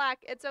in the black,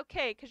 it's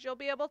okay because you'll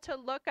be able to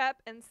look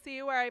up and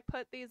see where I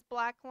put these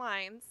black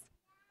lines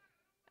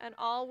and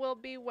all will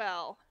be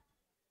well.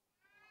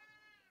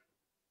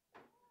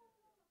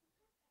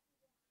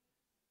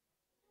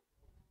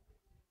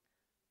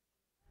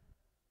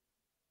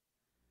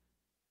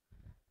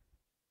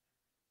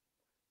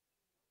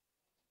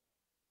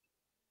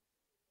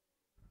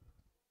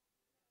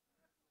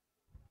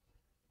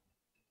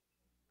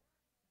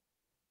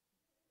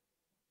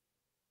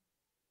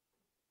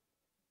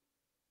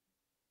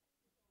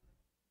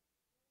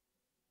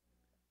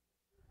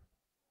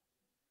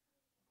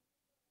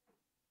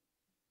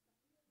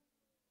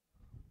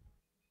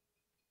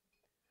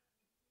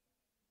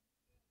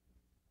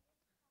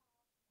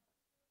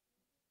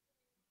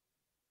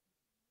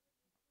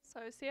 So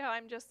see how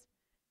I'm just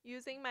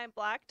using my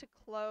black to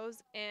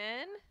close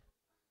in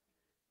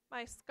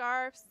my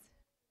scarves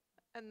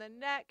and the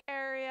neck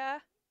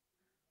area.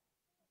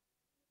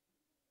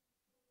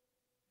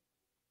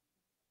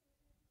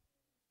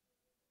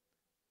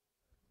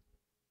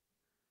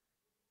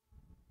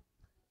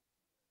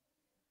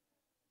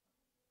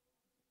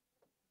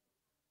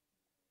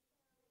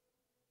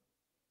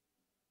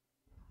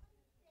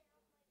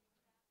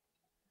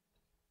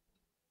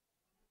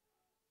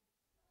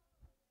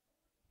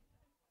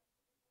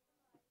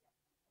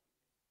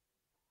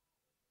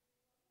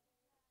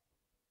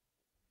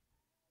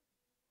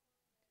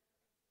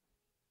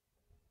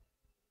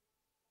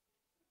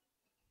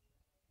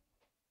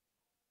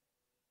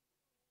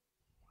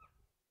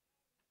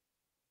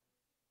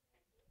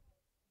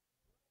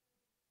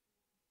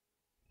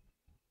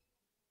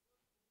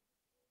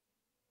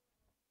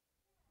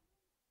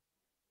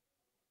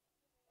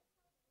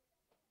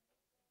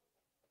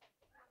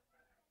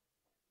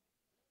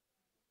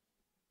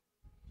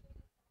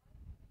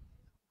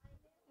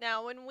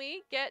 Now when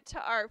we get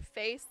to our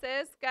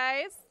faces,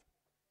 guys,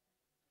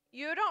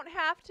 you don't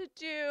have to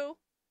do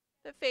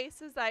the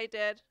faces I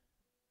did.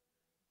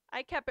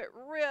 I kept it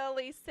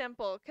really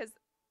simple because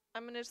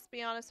I'm going to just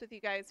be honest with you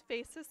guys.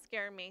 Faces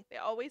scare me. They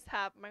always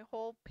have my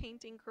whole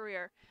painting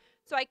career.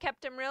 So I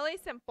kept them really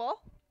simple,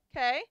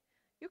 okay?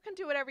 You can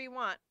do whatever you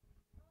want.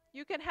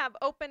 You can have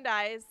opened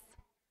eyes.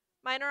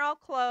 Mine are all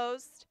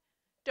closed.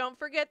 Don't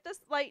forget this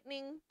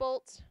lightning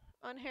bolt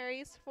on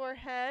Harry's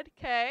forehead,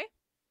 okay?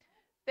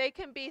 They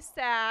can be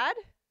sad.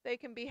 They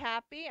can be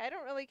happy. I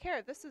don't really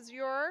care. This is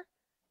your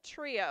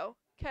trio,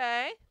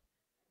 okay?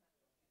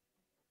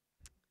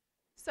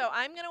 So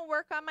I'm going to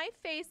work on my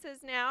faces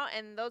now,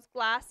 and those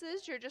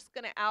glasses you're just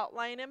going to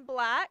outline in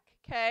black,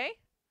 okay?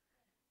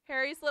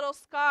 Harry's little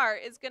scar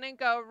is going to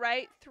go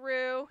right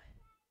through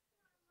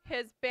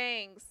his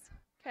bangs,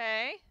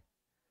 okay?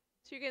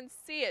 So you can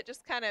see it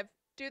just kind of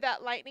do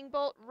that lightning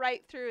bolt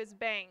right through his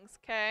bangs,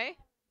 okay?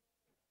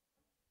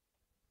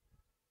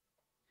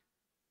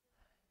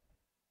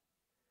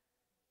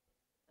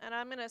 And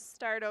I'm going to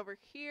start over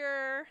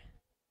here.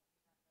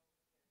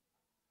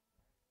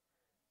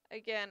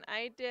 Again,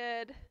 I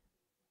did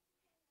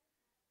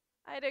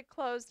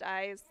closed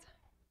eyes.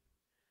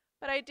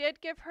 But I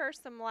did give her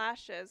some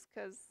lashes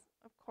because,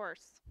 of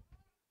course,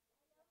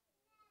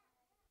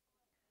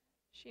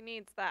 she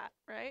needs that,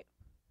 right?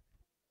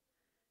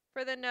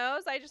 For the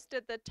nose, I just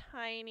did the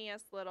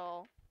tiniest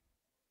little.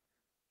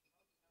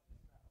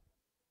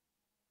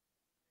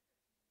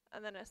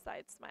 And then a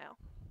side smile.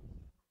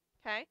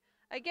 Okay?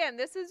 Again,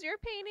 this is your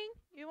painting.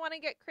 You want to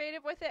get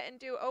creative with it and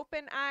do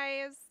open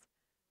eyes.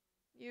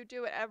 You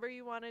do whatever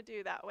you want to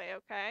do that way,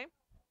 okay?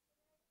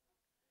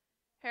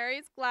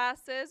 Harry's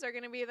glasses are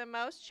going to be the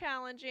most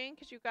challenging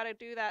because you've got to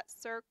do that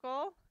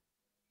circle.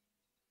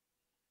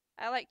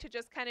 I like to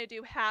just kind of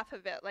do half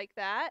of it like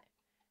that.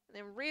 And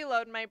then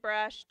reload my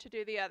brush to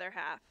do the other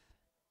half.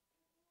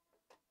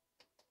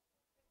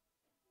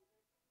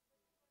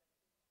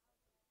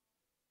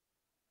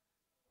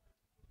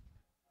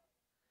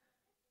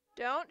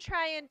 Don't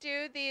try and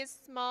do these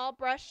small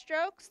brush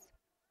strokes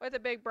with a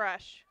big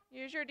brush.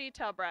 Use your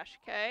detail brush,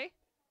 okay?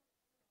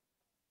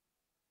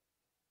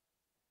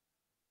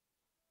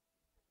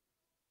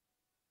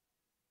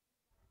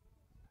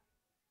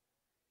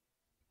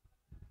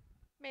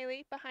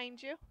 Maylee,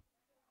 behind you.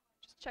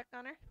 Just check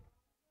on her.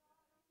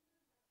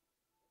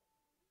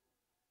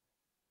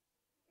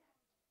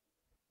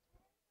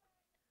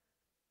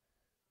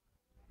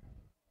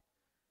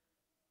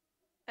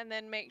 And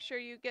then make sure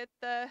you get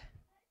the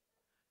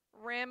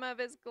rim of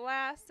his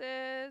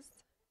glasses.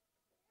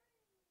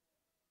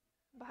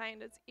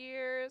 Behind his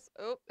ears.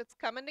 Oh, it's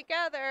coming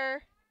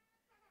together.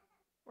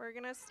 We're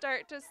going to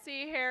start to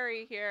see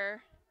Harry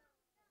here.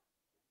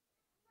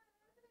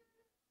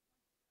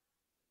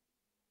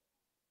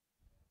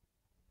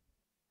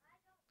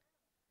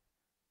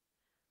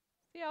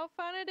 See how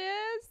fun it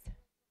is?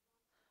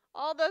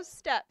 All those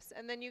steps,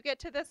 and then you get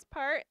to this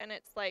part, and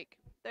it's like,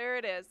 there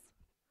it is.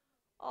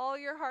 All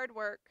your hard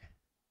work.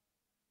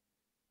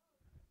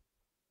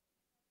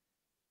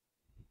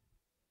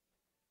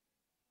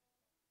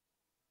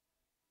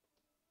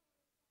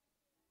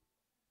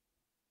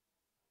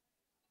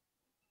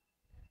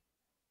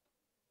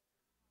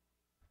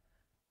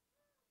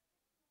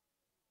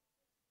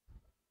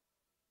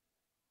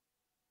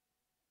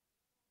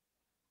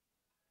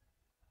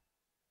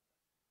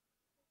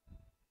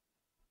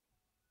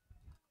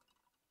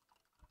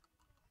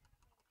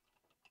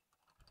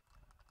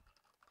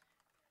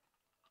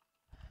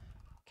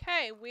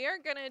 Okay, we are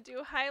going to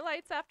do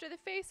highlights after the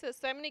faces,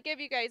 so I'm going to give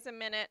you guys a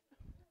minute.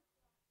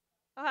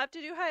 I'll have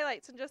to do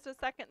highlights in just a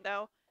second,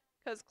 though,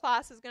 because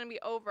class is going to be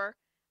over,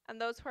 and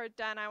those who are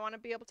done, I want to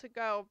be able to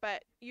go,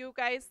 but you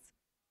guys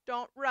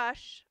don't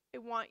rush. I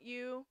want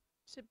you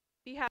to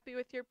be happy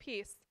with your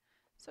piece.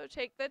 So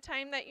take the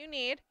time that you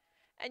need,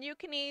 and you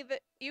can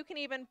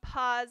even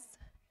pause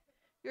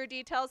your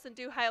details and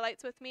do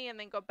highlights with me, and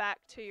then go back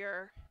to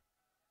your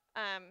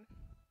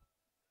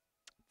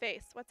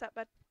face. What's up,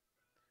 bud?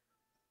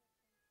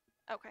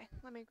 Okay,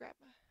 let me grab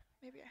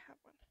maybe I have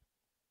one.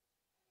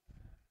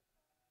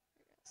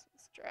 I guess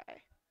it's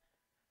dry.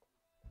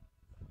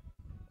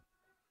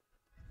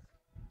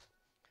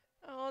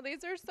 Oh,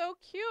 these are so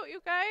cute, you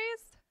guys.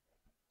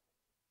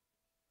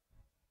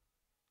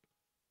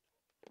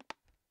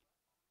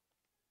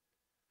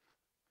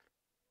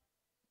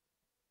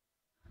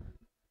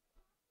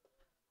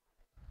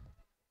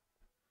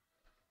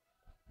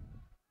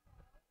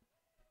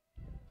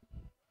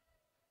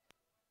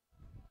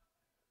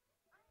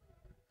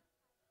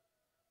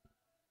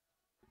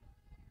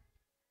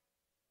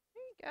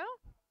 There you go.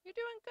 You're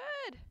doing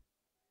good.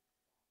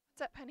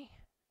 What's up, honey?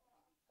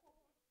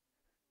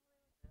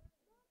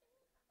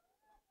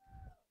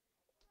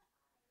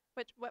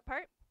 What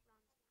part?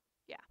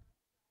 Yeah.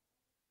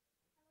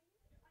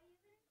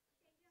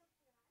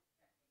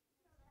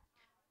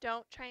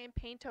 Don't try and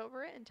paint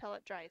over it until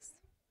it dries.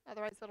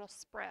 Otherwise it'll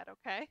spread,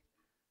 okay?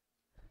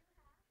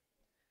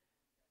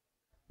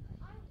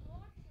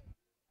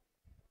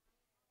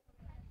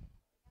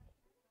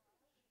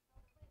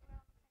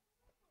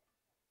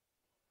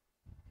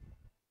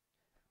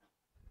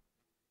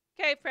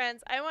 Okay,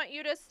 friends, I want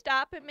you to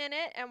stop a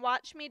minute and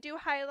watch me do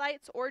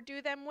highlights or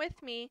do them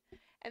with me,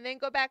 and then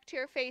go back to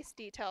your face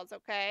details,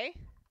 okay?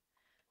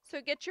 So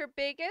get your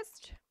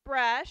biggest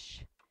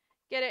brush,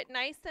 get it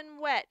nice and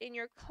wet in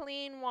your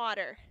clean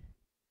water,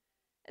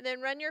 and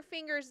then run your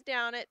fingers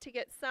down it to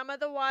get some of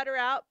the water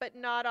out, but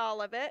not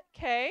all of it,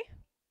 okay?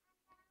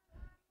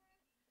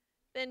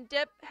 Then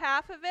dip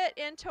half of it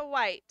into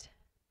white,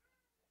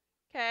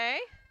 okay?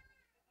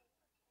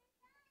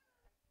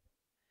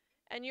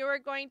 And you are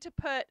going to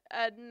put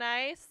a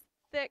nice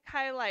thick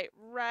highlight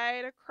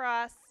right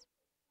across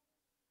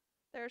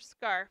their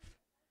scarf,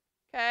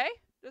 okay?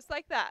 Just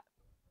like that.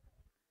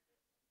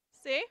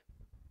 See?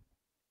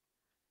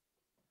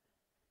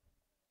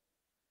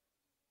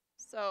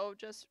 So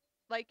just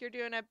like you're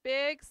doing a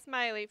big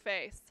smiley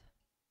face.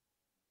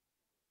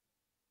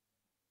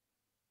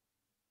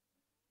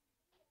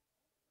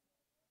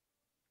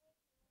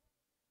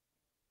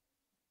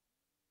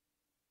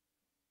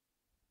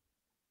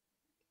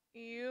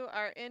 You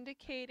are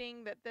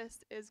indicating that this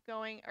is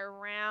going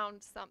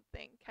around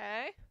something,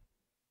 okay?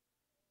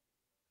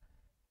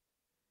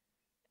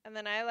 And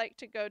then I like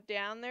to go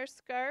down their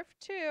scarf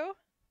too,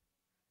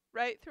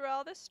 right through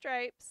all the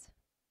stripes.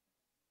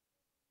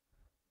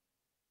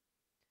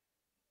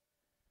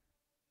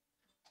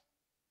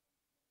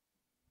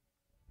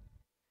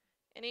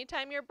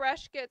 Anytime your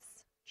brush gets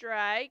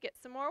dry, get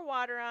some more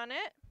water on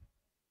it.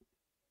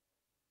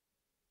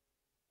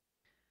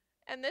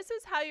 And this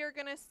is how you're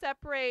going to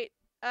separate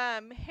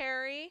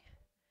Harry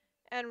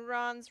and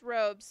Ron's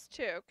robes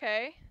too,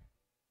 okay?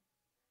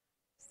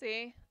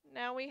 See,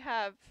 now we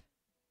have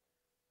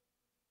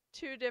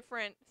two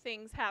different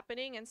things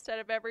happening instead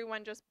of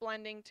everyone just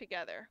blending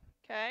together,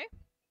 okay?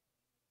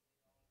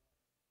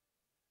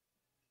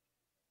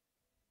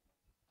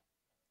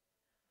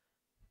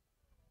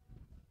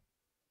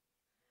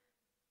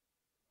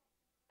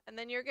 And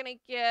then you're going to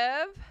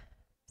give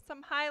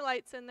some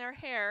highlights in their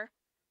hair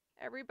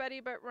Everybody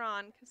but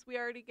Ron, because we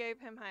already gave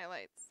him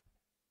highlights.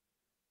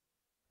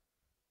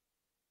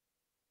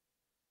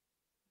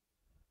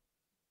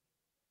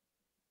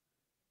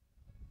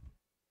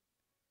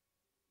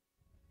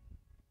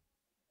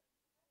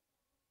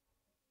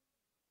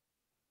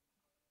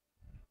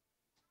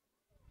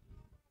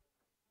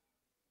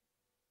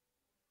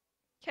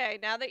 Okay,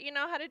 now that you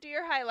know how to do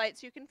your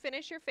highlights, you can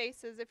finish your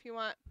faces if you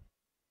want.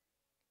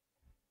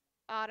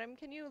 Autumn,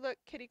 can you look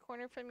kitty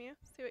corner from you?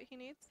 See what he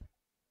needs?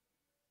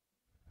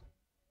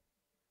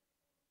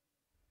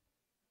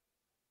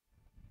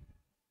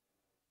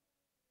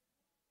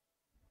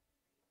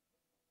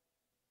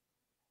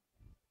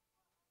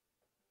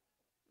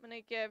 I'm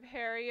going to give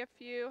Harry a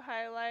few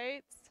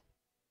highlights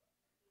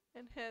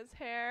in his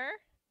hair.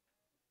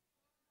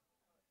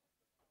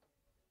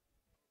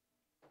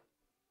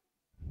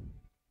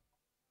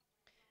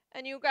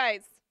 And you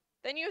guys,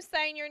 then you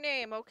sign your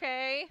name,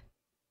 okay?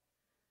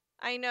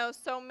 I know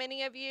so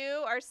many of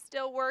you are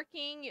still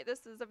working.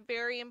 This is a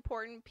very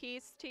important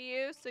piece to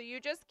you, so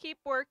you just keep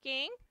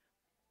working.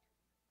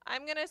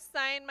 I'm going to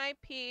sign my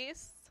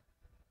piece.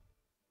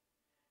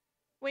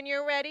 When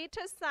you're ready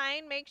to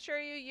sign, make sure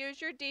you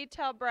use your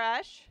detail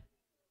brush.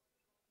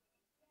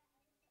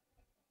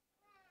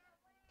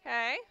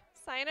 Okay,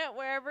 sign it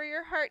wherever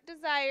your heart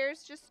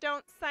desires. Just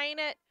don't sign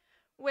it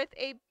with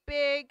a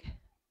big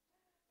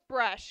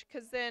brush,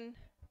 because then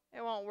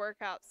it won't work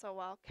out so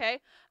well,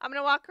 okay? I'm going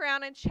to walk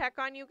around and check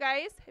on you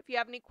guys. If you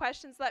have any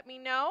questions, let me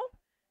know.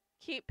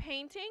 Keep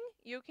painting.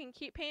 You can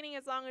keep painting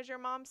as long as your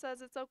mom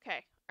says it's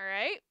okay, all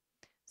right?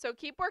 So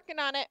keep working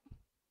on it.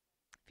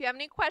 If you have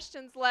any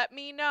questions, let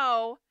me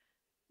know.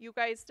 You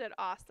guys did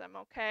awesome,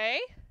 okay?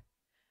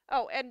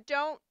 Oh, and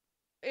don't,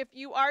 if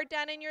you are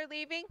done and you're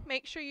leaving,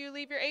 make sure you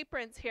leave your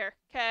aprons here,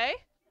 okay?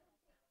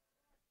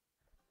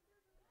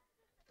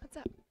 What's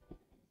up?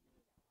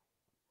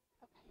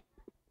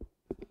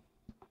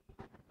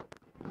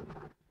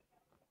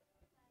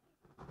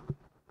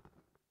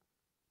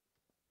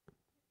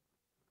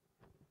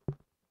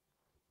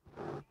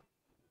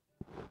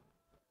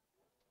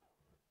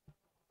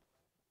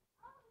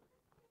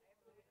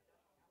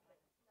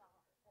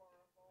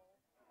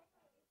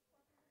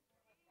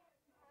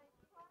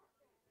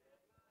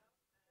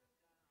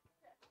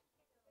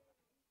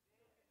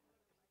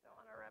 Don't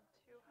want to rub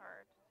too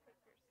hard. Take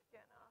your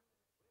skin off.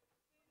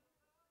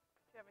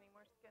 Do you have any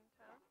more skin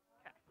tone?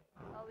 Okay,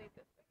 I'll leave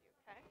this there.